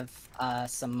 I have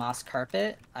some moss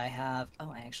carpet. I have.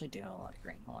 Oh, I actually do have a lot of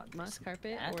green. Hold on. Moss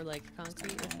carpet That. or like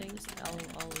concrete or things.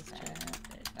 I'll always check.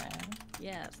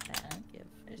 Yes, give.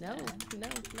 No, no,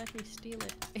 let me steal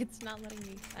it. It's not letting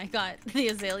me. I got the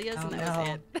azaleas Oh, and that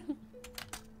was it.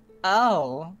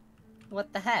 Oh,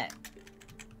 what the heck?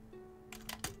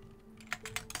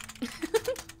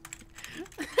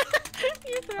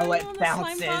 You're Oh, throwing it them on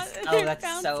the slime bounces. pot and Oh, they're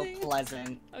that's so bouncing.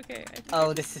 pleasant. Okay. I think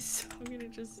Oh, this is so... I'm gonna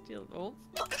just steal. Oh.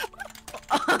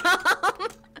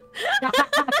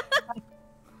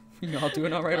 You all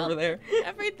doing all right Well, over there?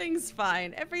 Everything's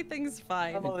fine. Everything's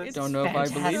fine. Oh, It's don't know if I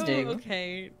believe so you.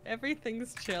 okay.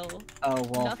 Everything's chill. Oh,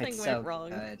 Wolf, Nothing it's went so wrong.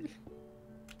 good.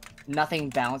 Nothing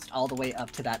bounced all the way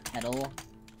up to that pedal.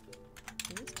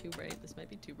 It was too bright. This might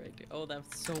be too bright. Oh,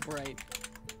 that's so bright.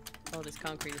 Oh, this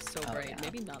concrete is so Oh, bright. yeah.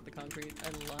 Maybe not the concrete. I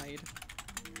lied.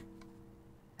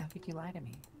 How could you lie to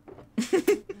me?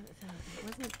 It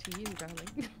wasn't to you,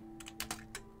 darling.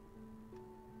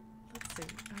 Let's see.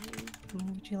 How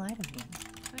would you lie to me?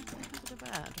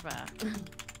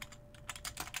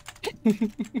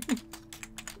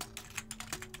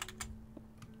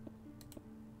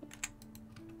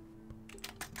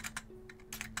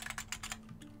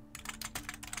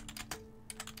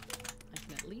 I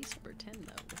can at least pretend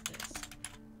though with this.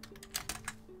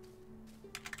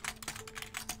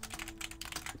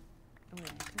 Oh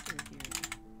wait, I could do here.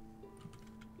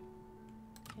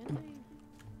 Can I?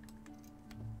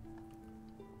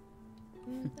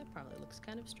 That probably looks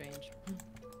kind of strange.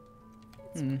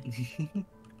 Hmm.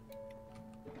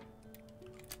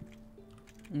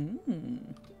 Mm.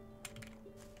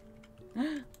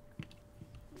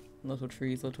 Little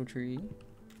trees, little tree.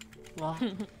 Well,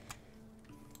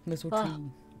 Little Ah.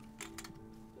 tree.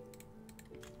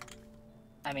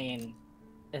 I mean,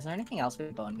 is there anything else we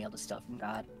have bone meal to steal from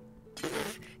God?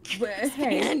 But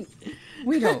hey,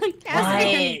 we don't. Caspian,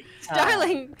 Right.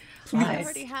 darling, I Please.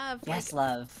 already have like Yes,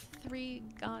 love. 3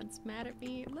 gods mad at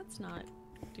me. Let's not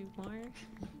do more.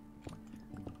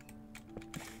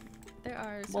 There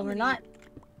are so Well, we're many- not.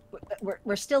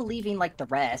 We're still leaving like the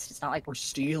rest. It's not like we're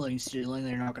stealing.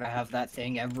 They're not gonna have that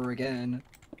thing ever again.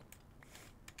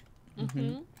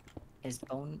 Mhm. Is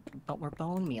bone, but we're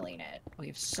bone mealing it. We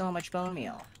have so much bone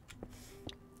meal.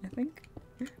 I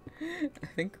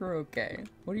think we're okay.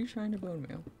 What are you trying to bone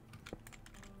meal?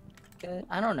 Good.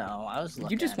 I don't know. I was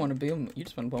looking. You just want to bone. You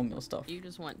just want bone meal stuff. You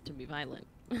just want to be violent.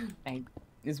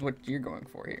 Is what you're going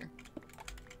for here.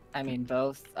 I mean,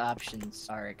 both options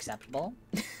are acceptable.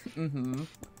 Mm-hmm.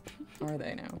 Are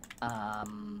they now?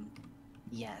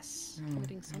 Yes.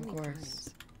 Committing so of many course.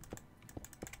 crimes.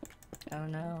 Oh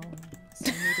no.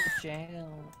 Send me to jail.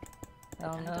 Oh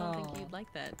I no. don't think you'd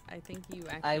like that. I think you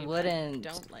actually I wouldn't.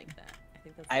 don't like that. I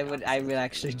think that's I the would. opposite I of would what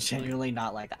actually you would like. genuinely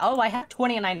not like that. Oh, I have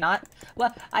 29 not.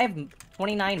 Well, I have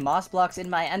 29 moss blocks in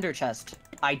my ender chest.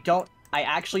 I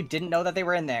actually didn't know that they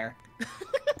were in there.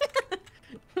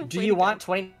 Do Way you to go. want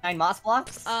 29 moss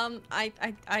blocks? I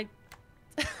think I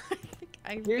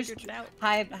Here's- figured it out.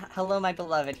 Hi, hello, my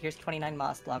beloved. Here's 29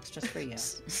 moss blocks just for you.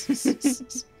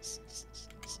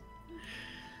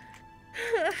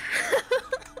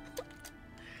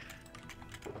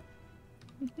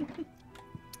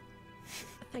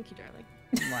 Thank you, darling.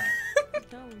 What?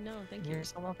 No, thank you. You're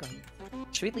so welcome.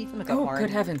 Should we leave them a goat Oh, horn? good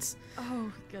heavens!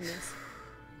 Oh goodness.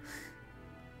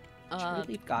 Should we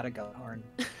leave God a goat horn?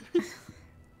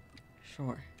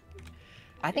 Sure.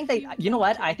 I think they. You know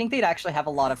what? I think they'd actually have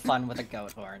a lot of fun with a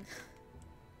goat horn.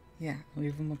 Yeah,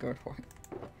 leave him a goat horn.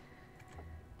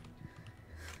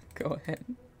 Go ahead.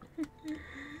 I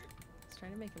was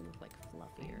trying to make him look like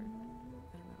fluffier.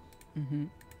 I don't know. Mm-hmm.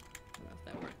 I don't know if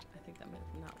that worked. I think that might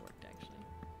have not worked actually.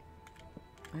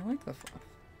 I like the fluff.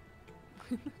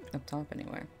 Up top,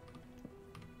 anyway.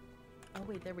 Oh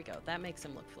wait, there we go. That makes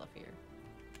him look fluffier.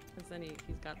 Cause then he's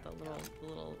got the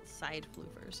little side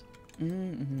floofers.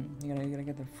 Mm-hmm. You gotta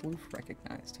get the floof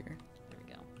recognized here. There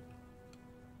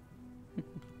we go.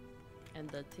 And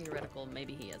the theoretical,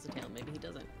 maybe he has a tail, maybe he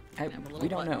doesn't. Gonna have a little We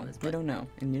don't button on know. his We butt. don't know.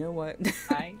 And you know what?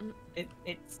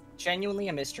 It's genuinely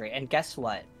a mystery. And guess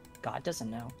what? God doesn't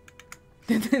know.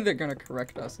 They're gonna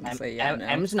correct us and say, yeah, no.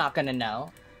 M's not gonna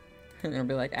know. And they'll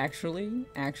be like, actually,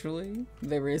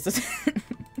 there is a...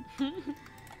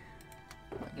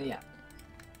 Yeah.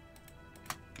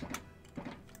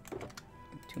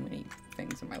 Too many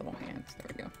things in my little hands. There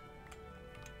we go.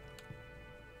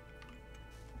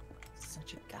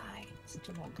 Such a guy. Such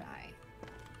a little guy.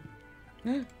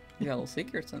 You got little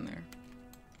secrets in there.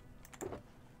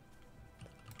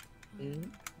 Mm.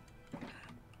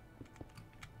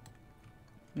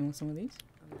 You want some of these?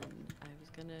 I was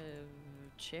gonna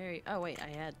cherry. Oh wait,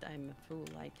 I'm a fool.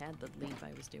 I had the leave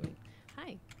I was doing.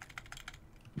 Hi.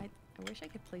 I wish I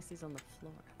could place these on the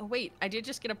floor. Oh wait, I did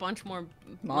just get a bunch more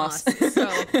moss. So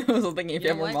I was thinking if you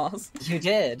know have more what? moss. You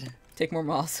did. Take more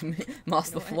moss and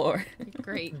moss You the know what? floor.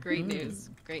 great news.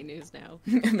 Great news now.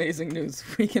 Amazing news.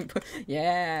 We can put...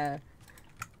 Yeah.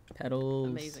 Petals.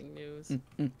 Amazing news.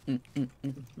 Mm. Here we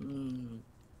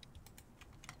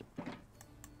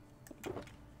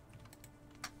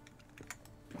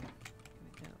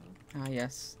go. Ah,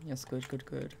 yes. Yes, good.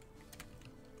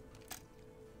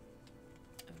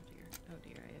 Oh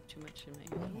dear, I have too much in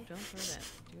my... No, don't throw that.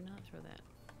 Do not throw that.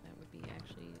 That would be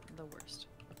actually the worst.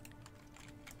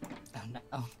 Oh no.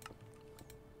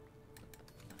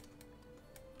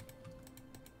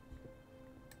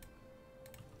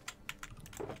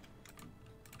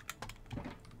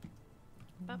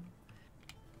 Bop.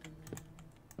 And then...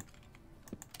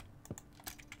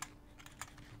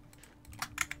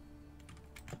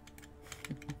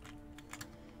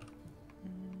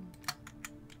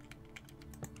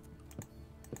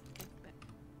 Okay, back.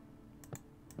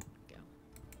 Go.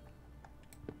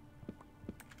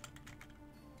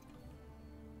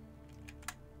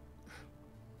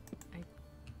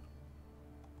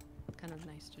 Kind of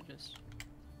nice to just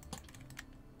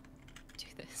do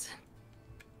this.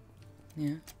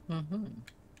 Yeah. Mm-hmm.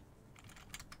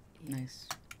 Nice.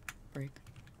 Break.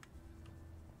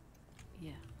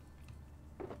 Yeah.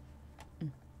 Mm.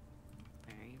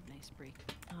 Very nice break.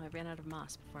 Oh, I ran out of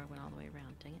moss before I went all the way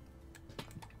around. Dang it.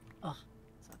 Oh.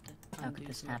 So I have to How could undo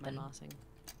this some of my happen? mossing.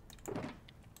 But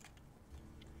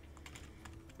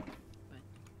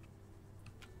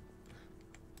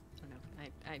I don't know.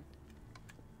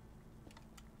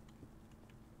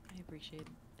 I appreciate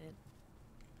it.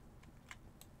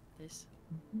 This.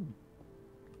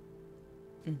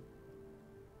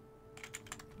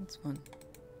 That's fun.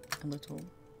 A little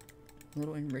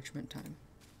enrichment time.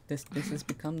 This has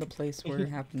become the place where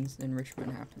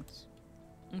enrichment happens.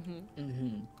 Mm-hmm.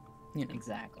 Mm-hmm. You know,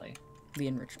 Exactly. the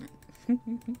enrichment.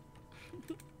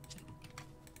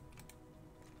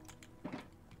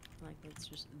 Like it's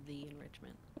just the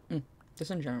enrichment.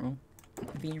 Just in general,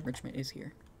 the enrichment is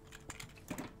here.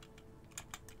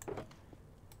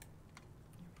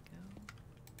 Here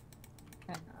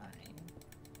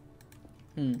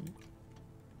Hmm.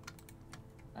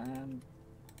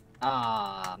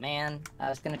 Ah, man. I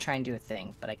was gonna try and do a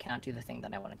thing, but I cannot do the thing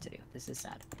that I wanted to do. This is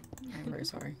sad. I'm very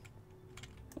sorry.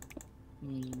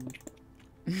 Mm,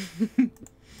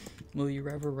 Will you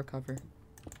ever recover?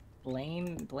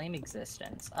 blame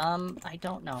existence. I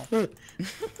don't know.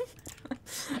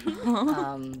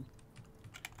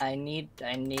 I need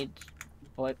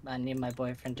my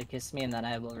boyfriend to kiss me, and then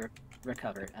I will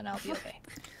recover, and I'll be okay.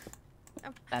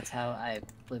 That's how I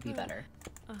will be better.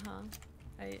 Uh-huh.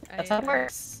 That's how it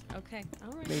works. Okay.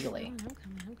 All right. Legally. I'm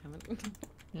coming.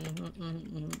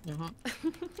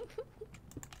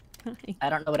 Hi. I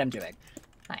don't know what I'm doing.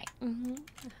 Hi. Mm-hmm.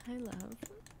 Hi, love.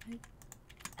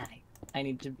 Hi. I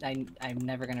need to. I'm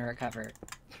never gonna recover.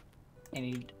 I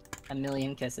need a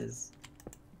million kisses.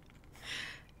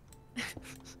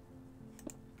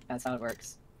 That's how it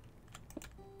works.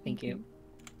 Thank you.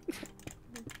 Of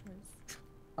course.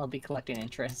 I'll be collecting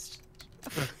interest.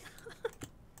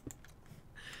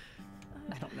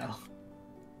 I don't know.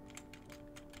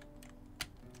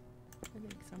 I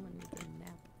think someone needs a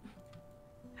nap.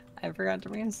 I forgot to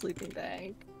bring a sleeping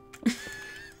bag.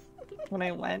 When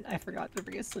I went, I forgot to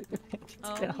bring a sleeping bag. It's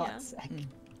been a yeah. hot sec.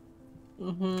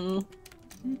 Mm-hmm.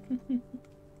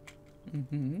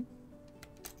 Mm-hmm.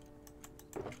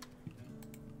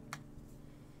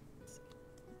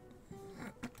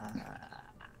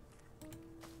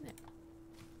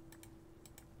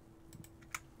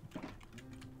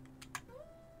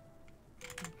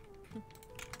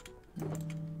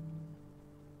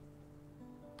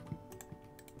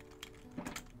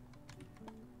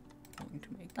 Going to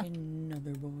make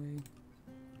another boy.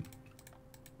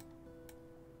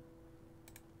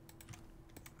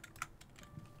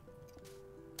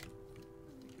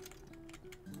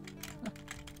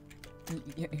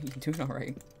 You doing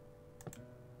alright?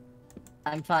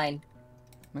 I'm fine.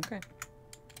 Okay.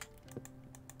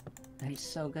 I'm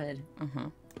so good. Uh-huh.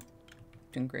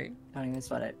 Doing great. Don't even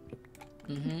sweat it.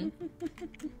 Mm-hmm.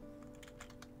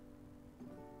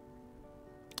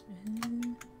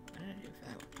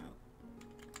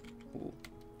 Ooh.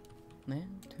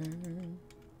 Lantern.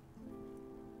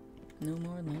 No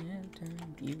more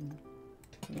lantern. You.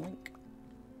 Yoink.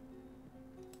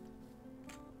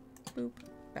 Boop.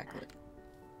 Backlit.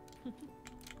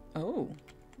 Oh.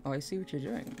 Oh, I see what you're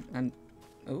doing. And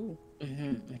oh.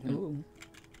 Ooh.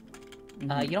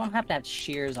 You don't have to have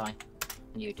shears on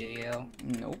you, do you?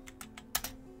 Nope.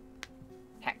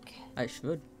 Heck. I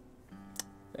should.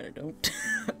 But I don't.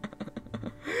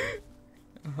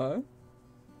 Uh-huh.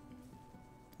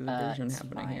 There's a vision it's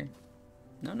happening fine. here.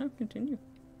 No, continue.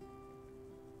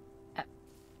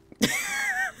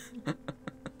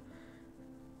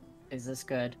 Is this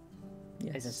good?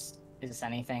 Yes. Is this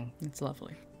anything? It's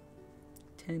lovely.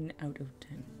 10 out of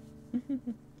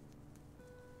 10.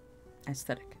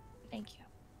 Aesthetic. Thank you.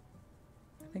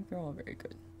 I think they're all very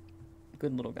good.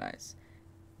 Good little guys.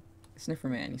 Sniffer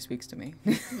Man, he speaks to me.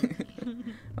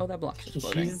 Oh, that block's just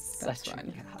floating. He's That's such fine.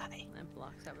 a guy. That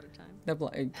blocks out at a time. That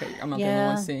okay, I'm not the only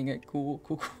Yeah. one seeing it.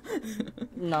 Cool.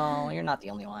 No, you're not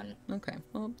the only one. Okay,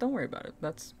 well, don't worry about it.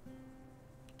 That's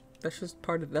just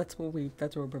part of that's what we're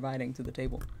providing to the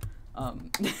table. How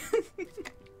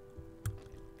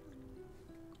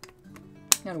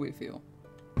do we feel?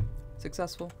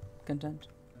 Successful? Content?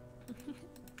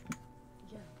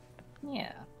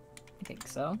 Yeah, I think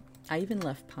so. I even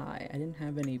left pie. I didn't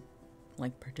have any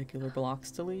like particular blocks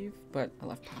to leave, but I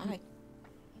left pie.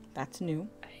 That's new.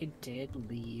 I did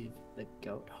leave the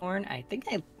goat horn. I think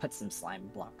I put some slime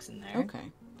blocks in there.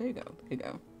 Okay, there you go.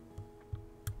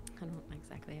 I don't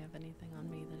exactly have anything on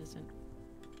me that isn't,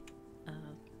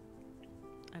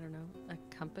 I don't know, a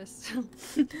compass.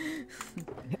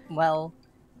 Well,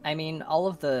 I mean, all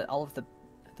of the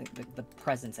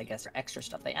presents, I guess, are extra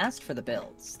stuff. They asked for the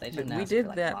builds. They didn't. We ask did for,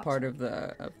 like, that blocks. part of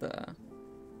the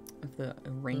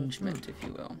arrangement, if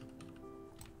you will.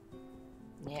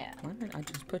 Yeah. Why did I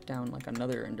just put down like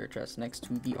another ender chest next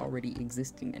to the already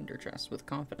existing ender chest with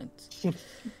confidence?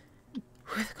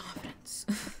 With confidence.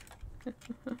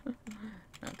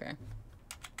 Okay.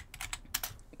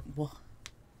 Whoa.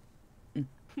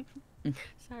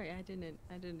 Sorry, I didn't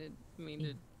mean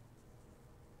to.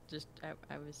 Just,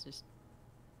 I was just.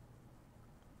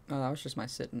 Oh, that was just my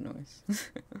sitting noise.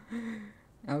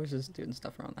 I was just doing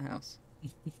stuff around the house.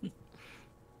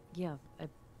 Yeah, I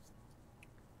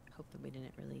hope that we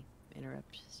didn't really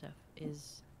interrupt stuff.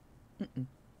 Is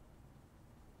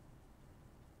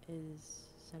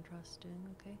Centros doing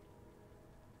okay?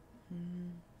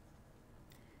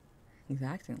 He's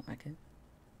acting like it.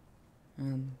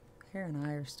 Kara and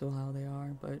I are still how they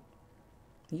are, but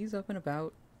he's up and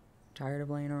about, tired of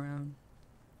laying around.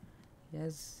 He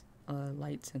has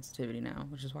light sensitivity now,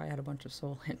 which is why I had a bunch of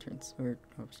soul lanterns. I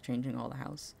was changing all the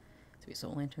house to be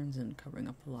soul lanterns and covering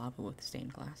up the lava with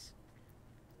stained glass.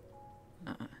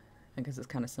 I guess it's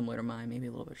kind of similar to mine, maybe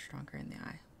a little bit stronger in the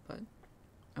eye, but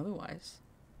otherwise,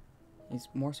 he's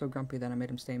more so grumpy that I made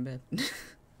him stay in bed.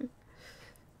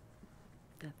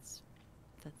 That's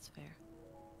fair.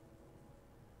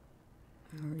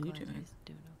 How are you Glad doing? he's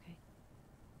doing okay.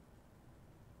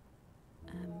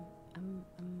 I'm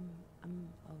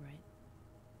all right.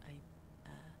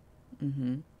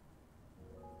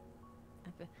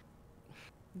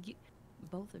 You,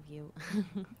 both of you.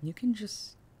 You can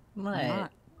just What?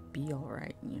 not be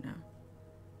alright, you know.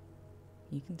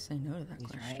 You can say no to that He's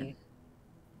question. right.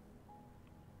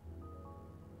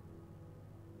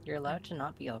 You're allowed to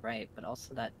not be alright, but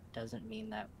also that doesn't mean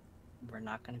that we're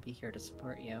not going to be here to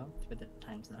support you through the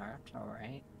times that aren't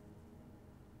alright.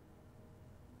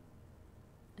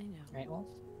 I know. Right, Wolf?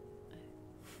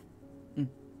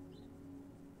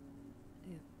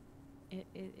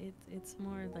 It's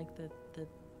more like the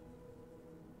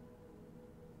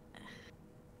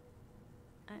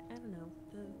I don't know,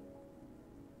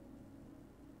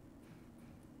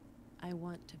 I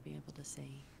want to be able to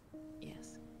say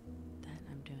yes, that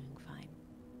I'm doing fine.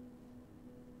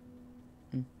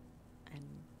 And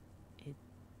it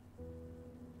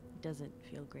doesn't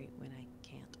feel great when I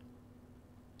can't.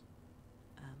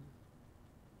 I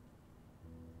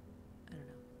don't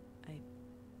know.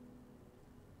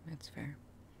 That's fair.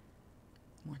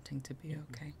 Wanting to be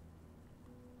okay.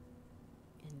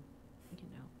 And you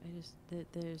know, I just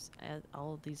there's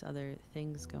all of these other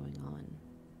things going on.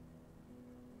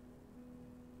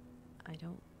 I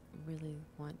don't really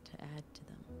want to add to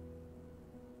them.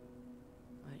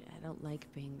 I don't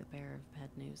like being the bearer of bad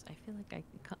news. I feel like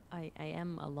I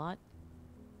am a lot,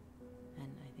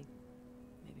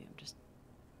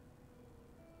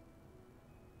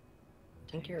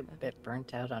 think you're a bit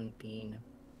burnt out on being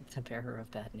the bearer of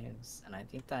bad news, and I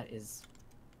think that is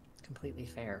completely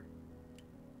fair.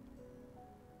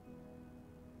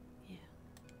 Yeah.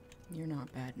 You're not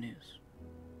bad news.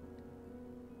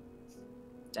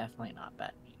 Definitely not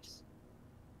bad news.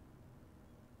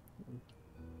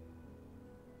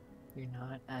 You're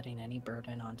not adding any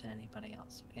burden onto anybody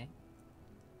else, okay?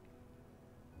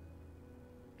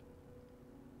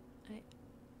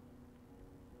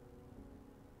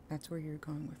 That's where you're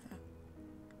going with that.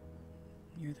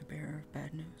 You're the bearer of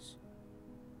bad news.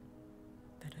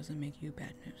 That doesn't make you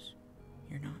bad news.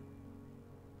 You're not.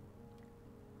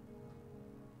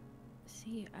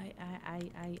 See,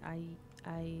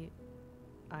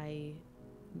 I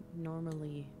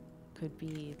normally could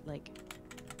be like,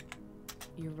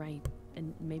 you're right,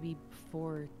 and maybe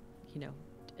before, you know,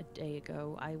 a day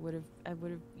ago, I would have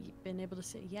been able to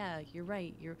say, yeah, you're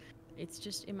right. It's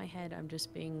just in my head. I'm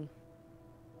just being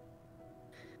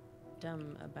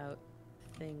dumb about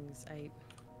things.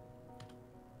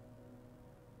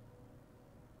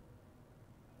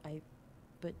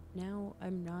 But now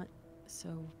I'm not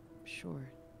so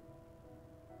sure.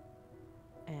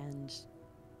 And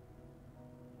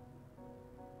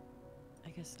I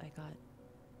guess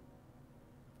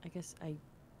I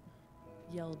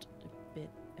yelled a bit.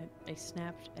 I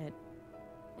snapped at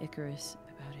Icarus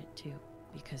about it too,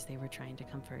 because they were trying to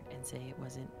comfort and say it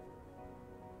wasn't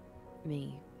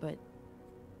me. But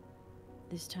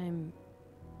this time,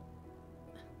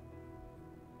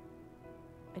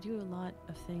 I do a lot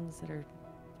of things that are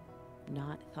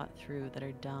not thought through, that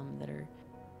are dumb, that are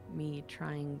me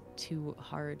trying too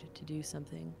hard to do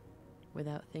something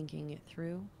without thinking it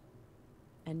through.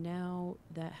 And now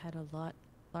that had a lot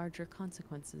larger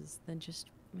consequences than just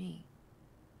me.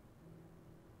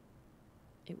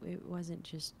 It wasn't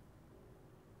just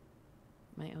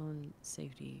my own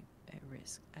safety at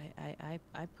risk. I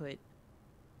put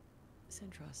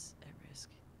Centros at risk.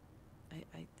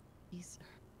 He's,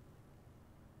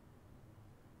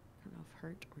 I don't know if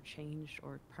hurt or changed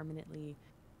or permanently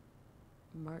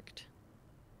marked.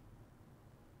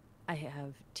 I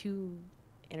have 2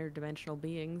 interdimensional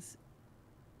beings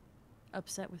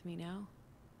upset with me now.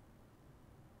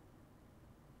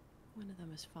 One of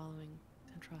them is following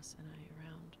Centros and I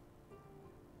around,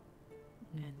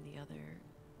 and the other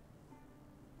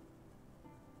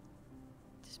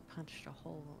just punched a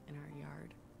hole in our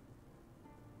yard.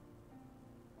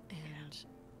 And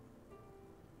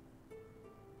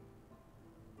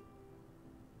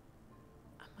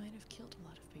I might have killed a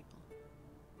lot of people.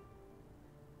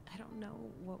 I don't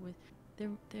know what was there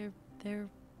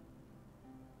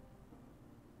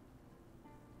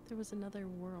was another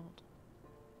world.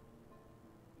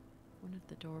 One of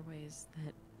the doorways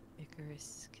that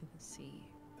Icarus can see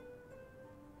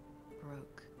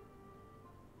broke.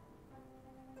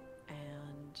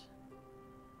 And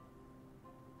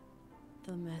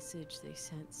the message they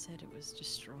sent said it was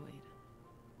destroyed.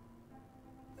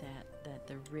 That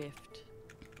the rift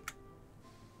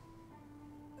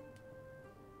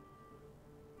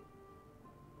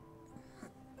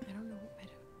I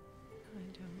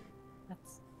don't.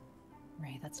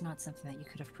 That's not something that you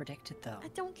could have predicted, though. I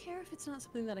don't care if it's not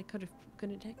something that I couldn't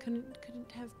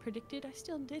have predicted. I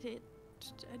still did it.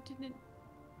 I didn't.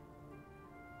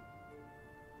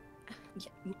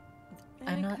 Yeah,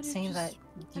 I'm not saying that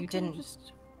you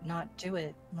didn't not do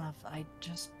it, love.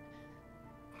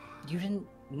 You didn't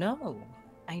know.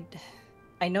 I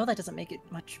know that doesn't make it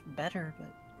much better,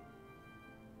 but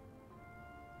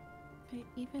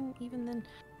even then,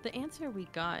 the answer we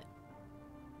got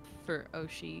for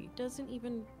Oshi doesn't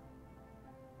even.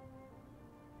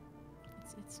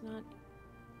 It's not.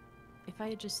 If I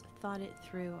had just thought it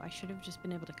through, I should have just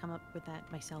been able to come up with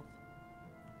that myself.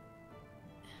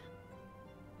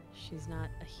 She's not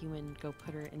a human. Go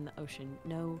put her in the ocean.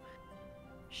 No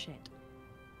shit.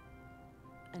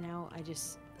 And now I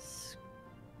just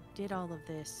did all of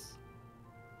this,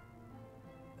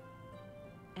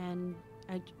 and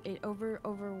over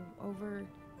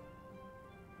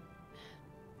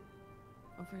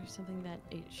something that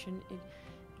it shouldn't.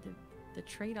 The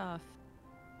trade-off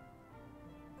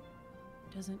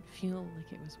doesn't feel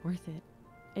like it was worth it.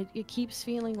 It keeps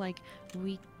feeling like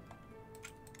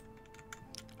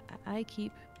I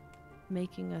keep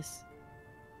making us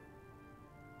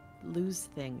lose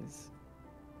things.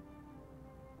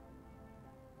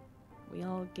 We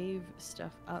all gave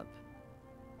stuff up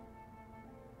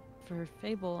for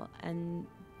Fable, and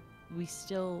we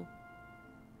still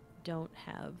don't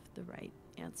have the right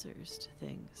answers to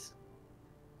things.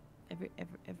 Every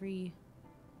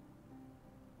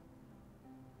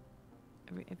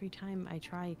time I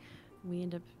try, we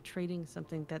end up trading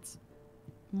something that's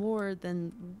more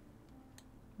than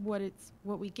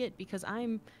what we get, because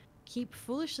I'm keep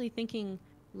foolishly thinking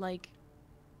like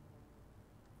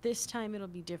this time it'll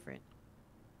be different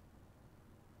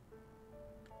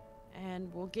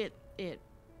and we'll get it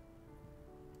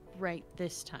right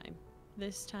this time.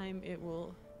 This time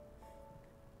it'll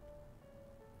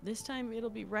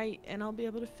be right and I'll be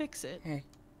able to fix it. Hey.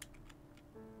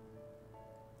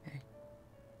 Hey.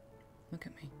 Look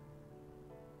at me.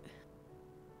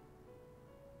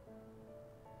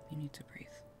 You need to breathe.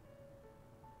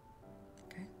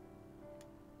 Okay?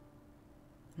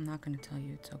 I'm not gonna tell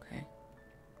you it's okay.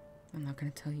 I'm not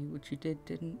gonna tell you what you did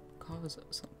didn't cause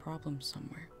some problems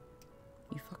somewhere.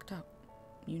 You fucked up.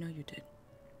 You know you did.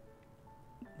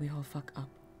 We all fuck up.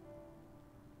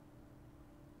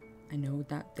 I know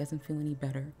that doesn't feel any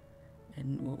better,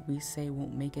 and what we say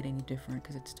won't make it any different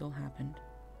because it still happened.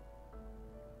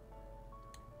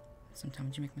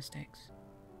 Sometimes you make mistakes.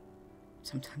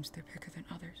 Sometimes they're bigger than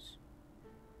others.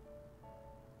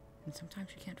 And sometimes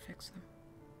you can't fix them.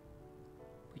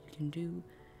 What you can do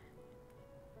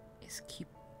is keep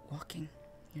walking,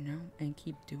 you know, and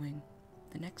keep doing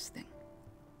the next thing.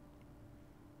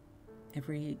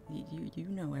 You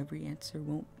know every answer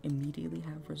won't immediately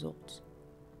have results.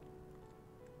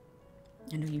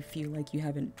 I know you feel like you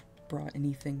haven't brought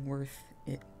anything worth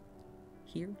it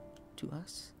here to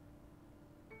us,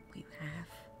 but you have.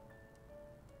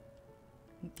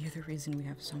 You're the reason we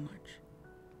have so much.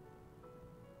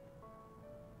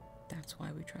 That's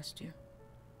why we trust you.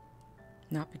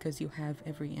 Not because you have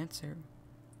every answer,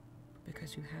 but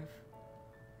because you have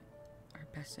our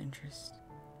best interest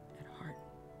at heart.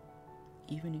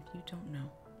 Even if you don't know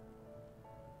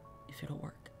if it'll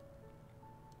work.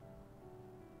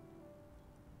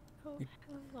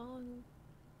 How long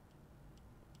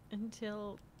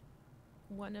until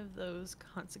one of those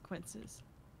consequences?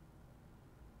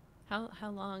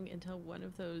 How long until one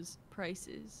of those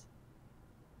prices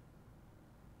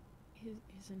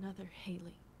is another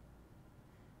Haley?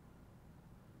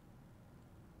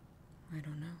 I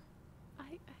don't know.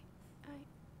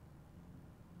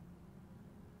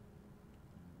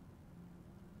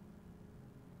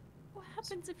 What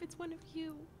happens if it's one of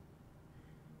you?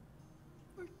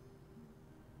 Or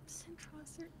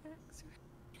Centros or X or...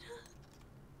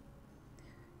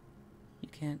 You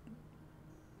can't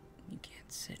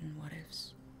sit in what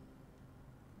ifs,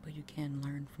 but you can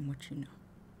learn from what you know.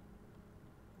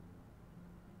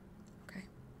 Okay?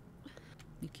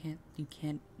 You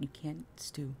can't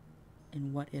stew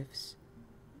in what ifs,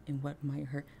 in what might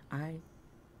hurt. I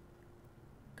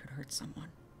could hurt someone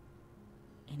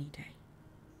any day.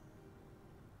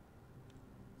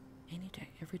 Any day,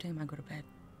 every time I go to bed.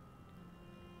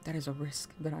 That is a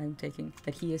risk that I am taking,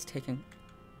 that he is taking,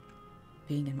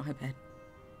 being in my bed.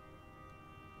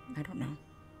 I don't know.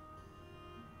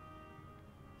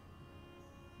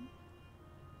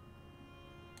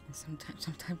 And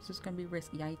sometimes there's gonna be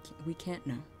risk. Yeah, we can't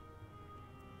know.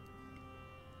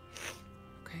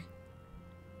 Okay?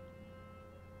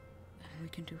 All we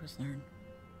can do is learn,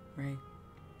 right?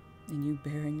 And you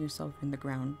burying yourself in the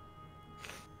ground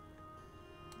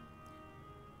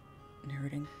and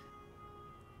hurting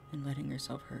and letting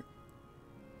yourself hurt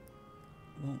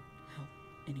won't help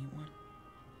anyone.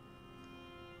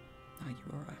 Not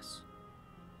you or us.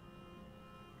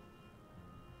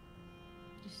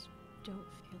 I just don't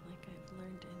feel like I've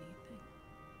learned anything.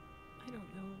 I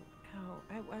don't know how.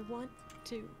 I want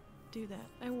to do that.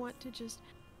 I want to just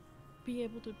be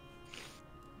able to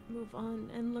move on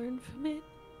and learn from it.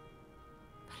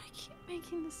 But I keep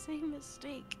making the same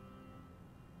mistake.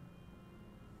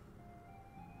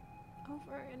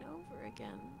 Over and over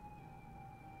again.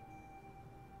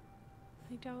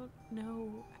 I don't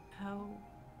know how...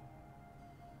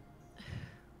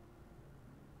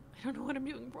 I don't know what I'm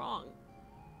doing wrong,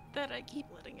 that I keep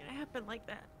letting it happen like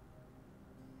that.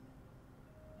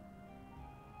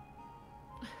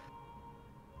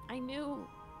 I knew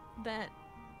that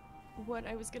what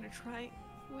I was gonna try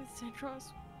with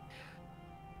Centros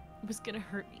was gonna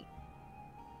hurt me.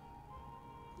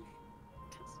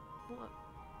 Because what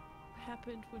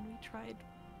happened when we tried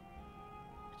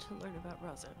to learn about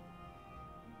Rosa.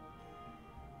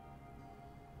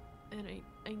 And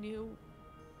I knew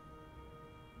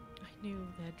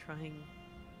that trying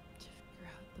to figure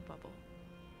out the bubble,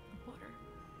 the water,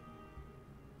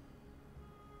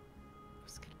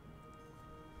 was gonna...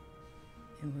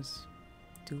 It was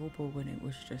doable when it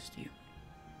was just you.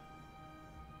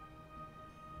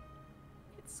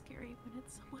 It's scary when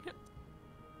it's someone else.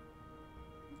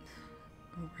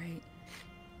 Oh, right.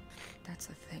 That's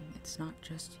the thing. It's not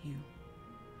just you.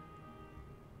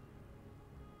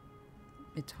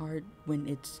 It's hard when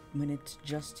it's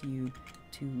just you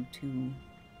to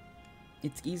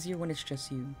it's easier when it's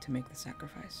just you to make the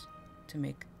sacrifice, to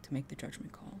make the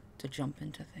judgment call, to jump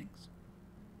into things.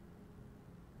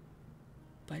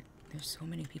 But there's so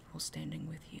many people standing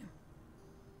with you.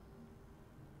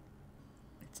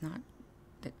 It's not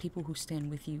that people who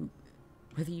stand with you,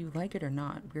 whether you like it or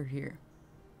not, we're here.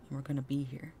 And we're gonna be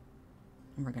here.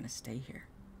 And we're gonna stay here.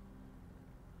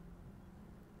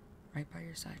 Right by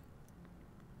your side.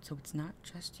 So it's not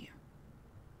just you.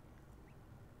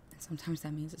 And sometimes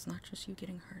that means it's not just you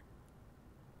getting hurt.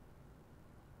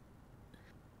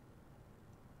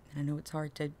 And I know it's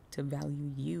hard to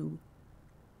value you.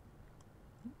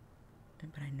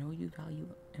 But I know you value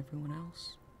everyone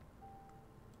else.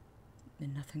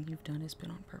 And nothing you've done has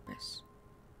been on purpose.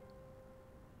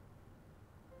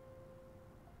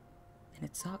 And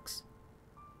it sucks.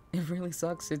 It really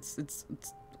sucks. It's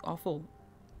awful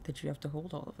that you have to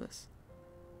hold all of this.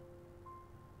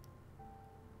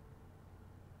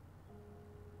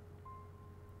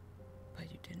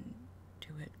 But you didn't do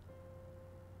it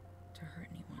to hurt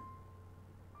anyone.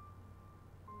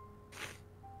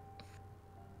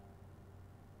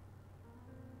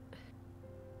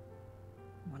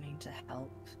 Wanting to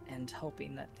help and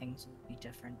hoping that things will be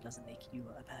different doesn't make you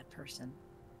a bad person.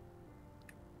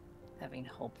 Having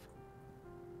hope.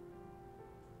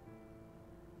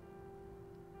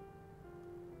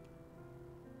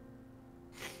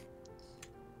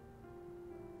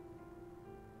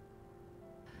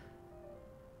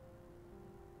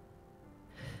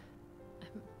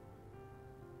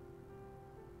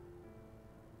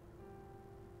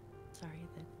 Sorry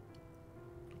that.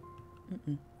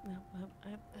 Mm-mm. No,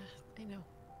 I know.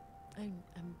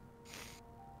 I'm.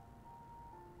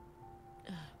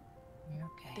 You're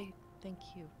okay. Thank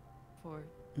you for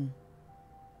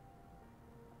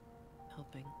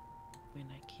helping when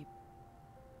I keep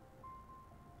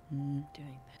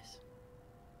doing this.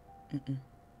 Mm-mm.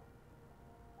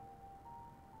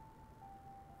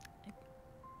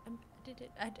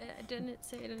 I didn't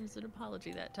say it as an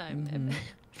apology that time.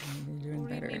 You're doing What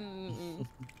do you better. mean?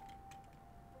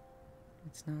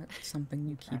 It's not something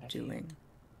you keep doing.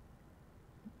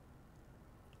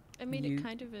 I mean, You- it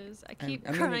kind of is. I keep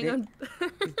I mean, crying on.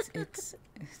 it's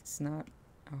not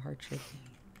a hardship.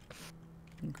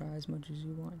 You can cry as much as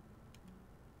you want.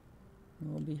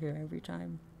 And we'll be here every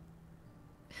time.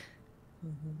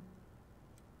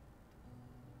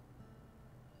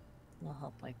 We'll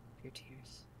help wipe your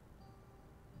tears.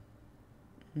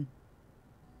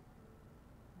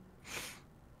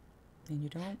 And you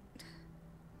don't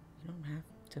have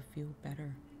to feel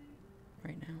better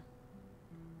right now.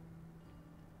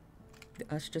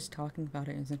 Us just talking about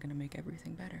it isn't going to make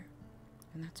everything better.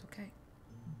 And that's okay.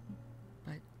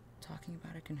 But talking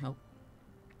about it can help.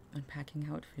 Unpacking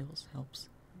how it feels helps.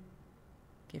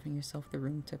 Giving yourself the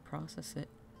room to process it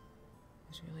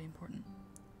is really important.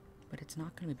 But it's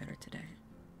not going to be better today.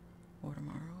 Or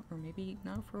tomorrow. Or maybe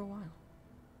not for a while.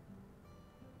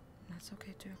 And that's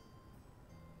okay too.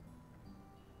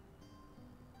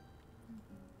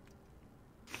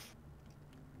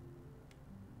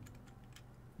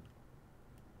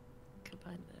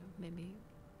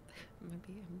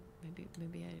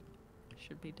 Maybe I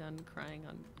should be done crying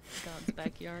on God's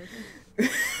backyard.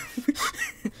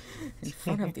 In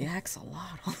front of the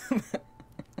axolotl.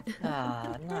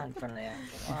 Not in front of the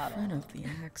axolotl. In front of the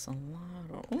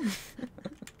axolotl.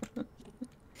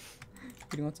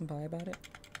 Do you want some pie about it?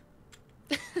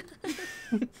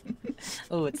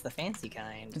 Oh, it's the fancy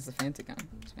kind. It's the fancy kind.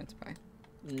 It's fancy pie.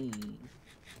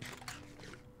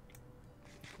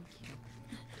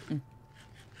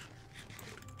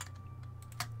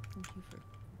 Thank you for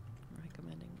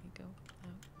recommending we go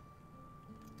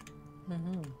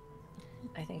out.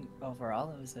 I think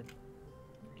overall it was a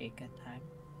pretty good time.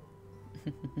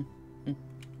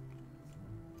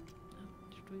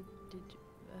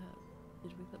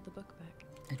 Did we put the book back?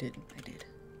 I did.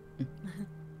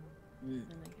 Then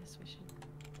I guess we should.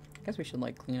 I guess we should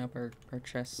like clean up our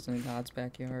chests in God's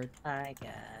backyard. I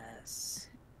guess.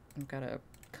 I've got a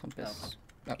compass.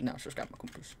 Oh, no, she's got my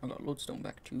compass. I got a lodestone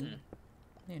back to the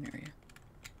area.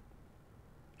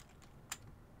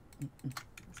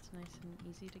 It's nice and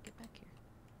easy to get back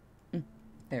here.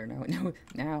 There,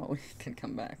 now we can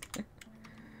come back.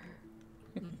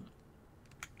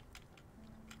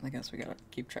 I guess we gotta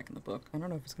keep checking the book. I don't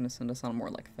know if it's gonna send us on more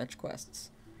like fetch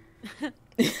quests. I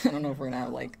don't know if we're gonna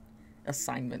have like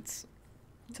assignments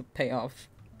to pay off.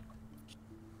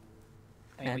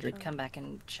 I mean, we could come back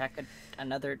and check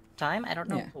another time. I don't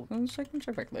know Yeah, we'll check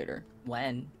back later.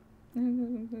 when.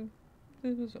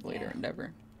 It was a later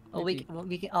endeavor. Well, Maybe-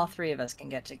 we can, all three of us can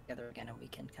get together again, and we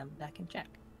can come back and check.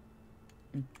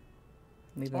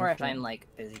 Leave Or that if for- I'm like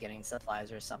busy getting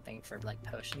supplies or something for like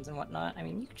potions and whatnot, I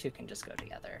mean, you two can just go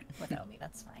together without me.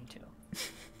 That's fine too.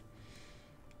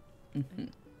 Mhm.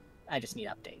 I just need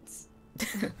updates.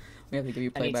 We have to give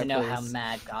you I need to play-by-plays. know how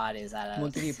mad God is at us.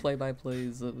 We'll give you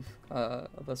play-by-plays of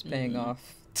us paying Mhm.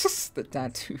 off the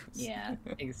tattoos. Yeah,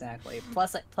 exactly.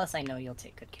 Plus, I know you'll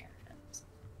take good care of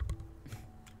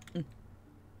it.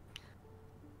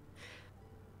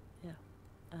 Yeah.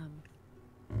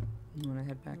 You want to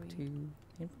head back We- to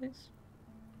your place?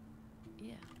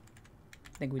 Yeah.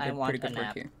 I think we I did want pretty a good work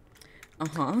nap. here.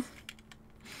 Uh-huh.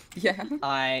 Yeah.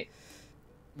 I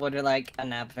would like a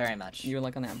nap very much. You're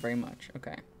like on that very much.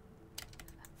 Okay.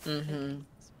 Mm-hmm.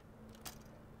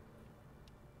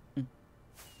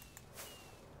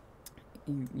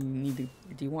 You need to...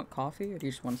 Do you want coffee or do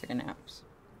you just want to take a nap?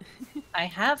 I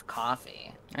have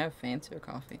coffee. I have fancier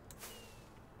coffee.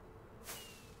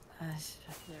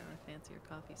 There are fancier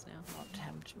coffees now. Don't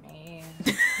tempt me.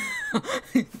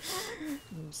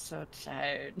 I'm so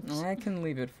tired. I can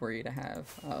leave it for you to have.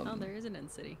 Oh, there is an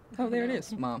end city. Oh, there it No.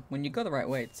 is, Mom. When you go the right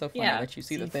way, it's so funny Yeah, that you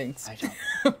see the see? things. I don't.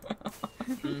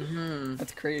 Mm-hmm.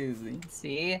 That's crazy.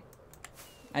 See?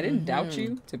 I didn't doubt Mhm.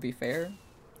 you, to be fair.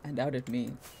 I doubted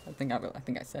me. I think I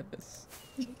said this.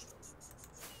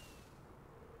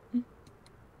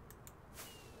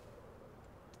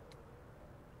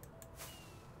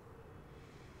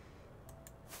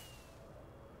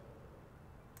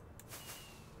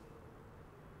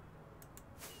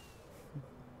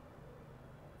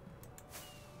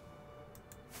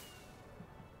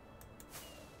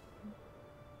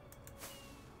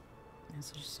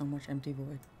 There's just so much empty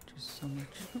void. Just so much.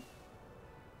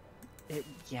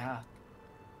 Yeah.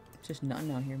 Just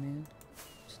nothing out here, man.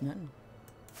 Just nothing.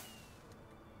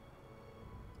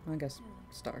 I guess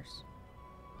stars.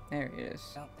 There it is.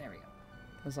 Oh, there we go.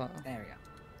 Huzzah. There we go.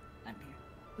 I'm here.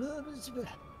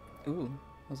 Ooh,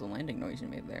 that was a landing noise you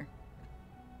made there.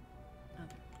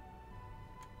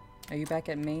 Are you back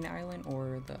at Main Island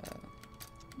or the...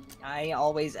 I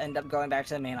always end up going back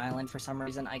to the main island for some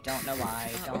reason. I don't know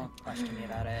why. Don't question me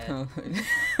about it.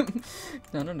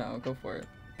 No, go for it.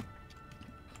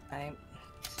 I'm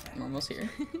I'm almost here.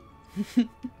 There we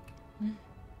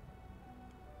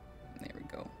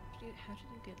go. How did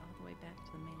you get all the way back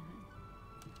to the main island?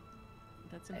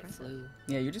 That's I impressive. flew.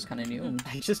 Yeah, you just kind of knew.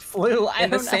 I just flew. I In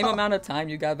the don't same know. amount of time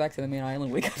you got back to the Main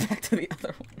Island, we got back to the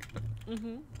other one.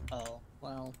 Mm-hmm. Oh,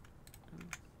 well.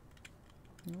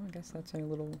 Well, I guess that's a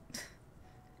little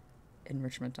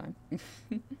enrichment time. Yeah.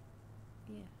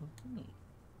 Hmm.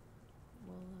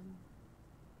 We'll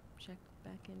check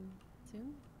back in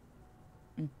soon.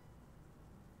 Mm.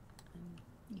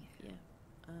 Yeah.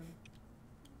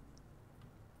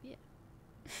 Yeah.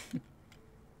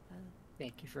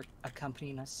 Thank you for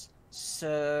accompanying us,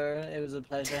 sir. It was a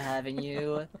pleasure having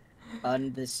you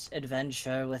on this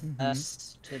adventure with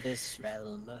us to this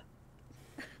realm.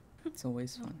 It's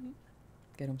always fun.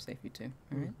 Get home safe, you too.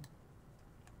 Alright?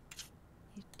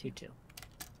 You too.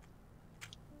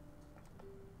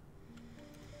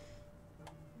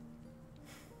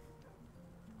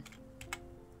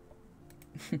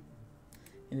 It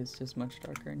is just much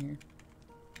darker in here.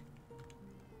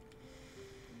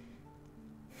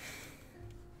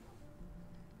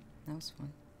 That was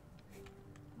fun.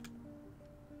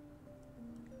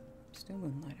 Still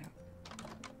moonlight out.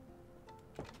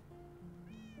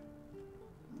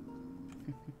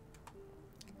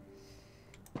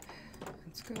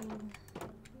 Let's go.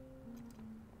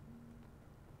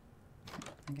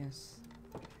 I guess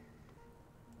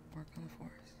work on the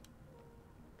forest.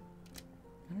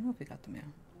 I don't know if we got the mail.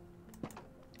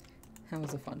 That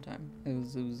was a fun time. It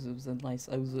was a nice.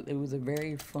 It was a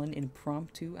very fun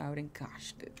impromptu outing.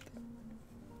 Gosh,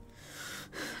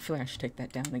 I feel like I should take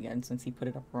that down again since he put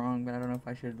it up wrong. But I don't know if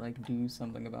I should like do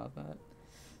something about that.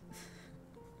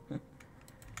 It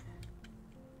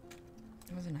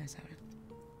was a nice outing.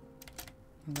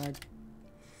 I'm glad.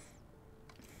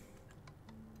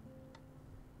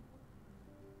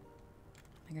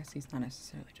 I guess he's not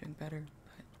necessarily doing better,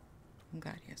 but I'm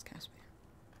glad he has Caspian.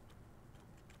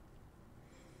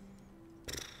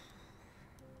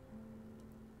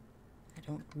 I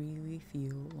don't really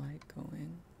feel like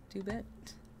going to bed.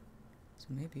 So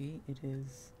maybe it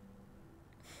is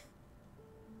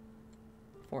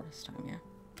forest time, yeah?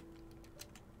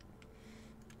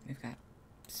 We've got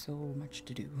so much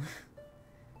to do.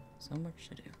 So much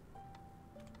to do.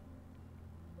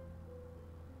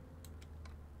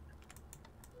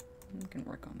 We can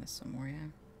work on this some more, yeah.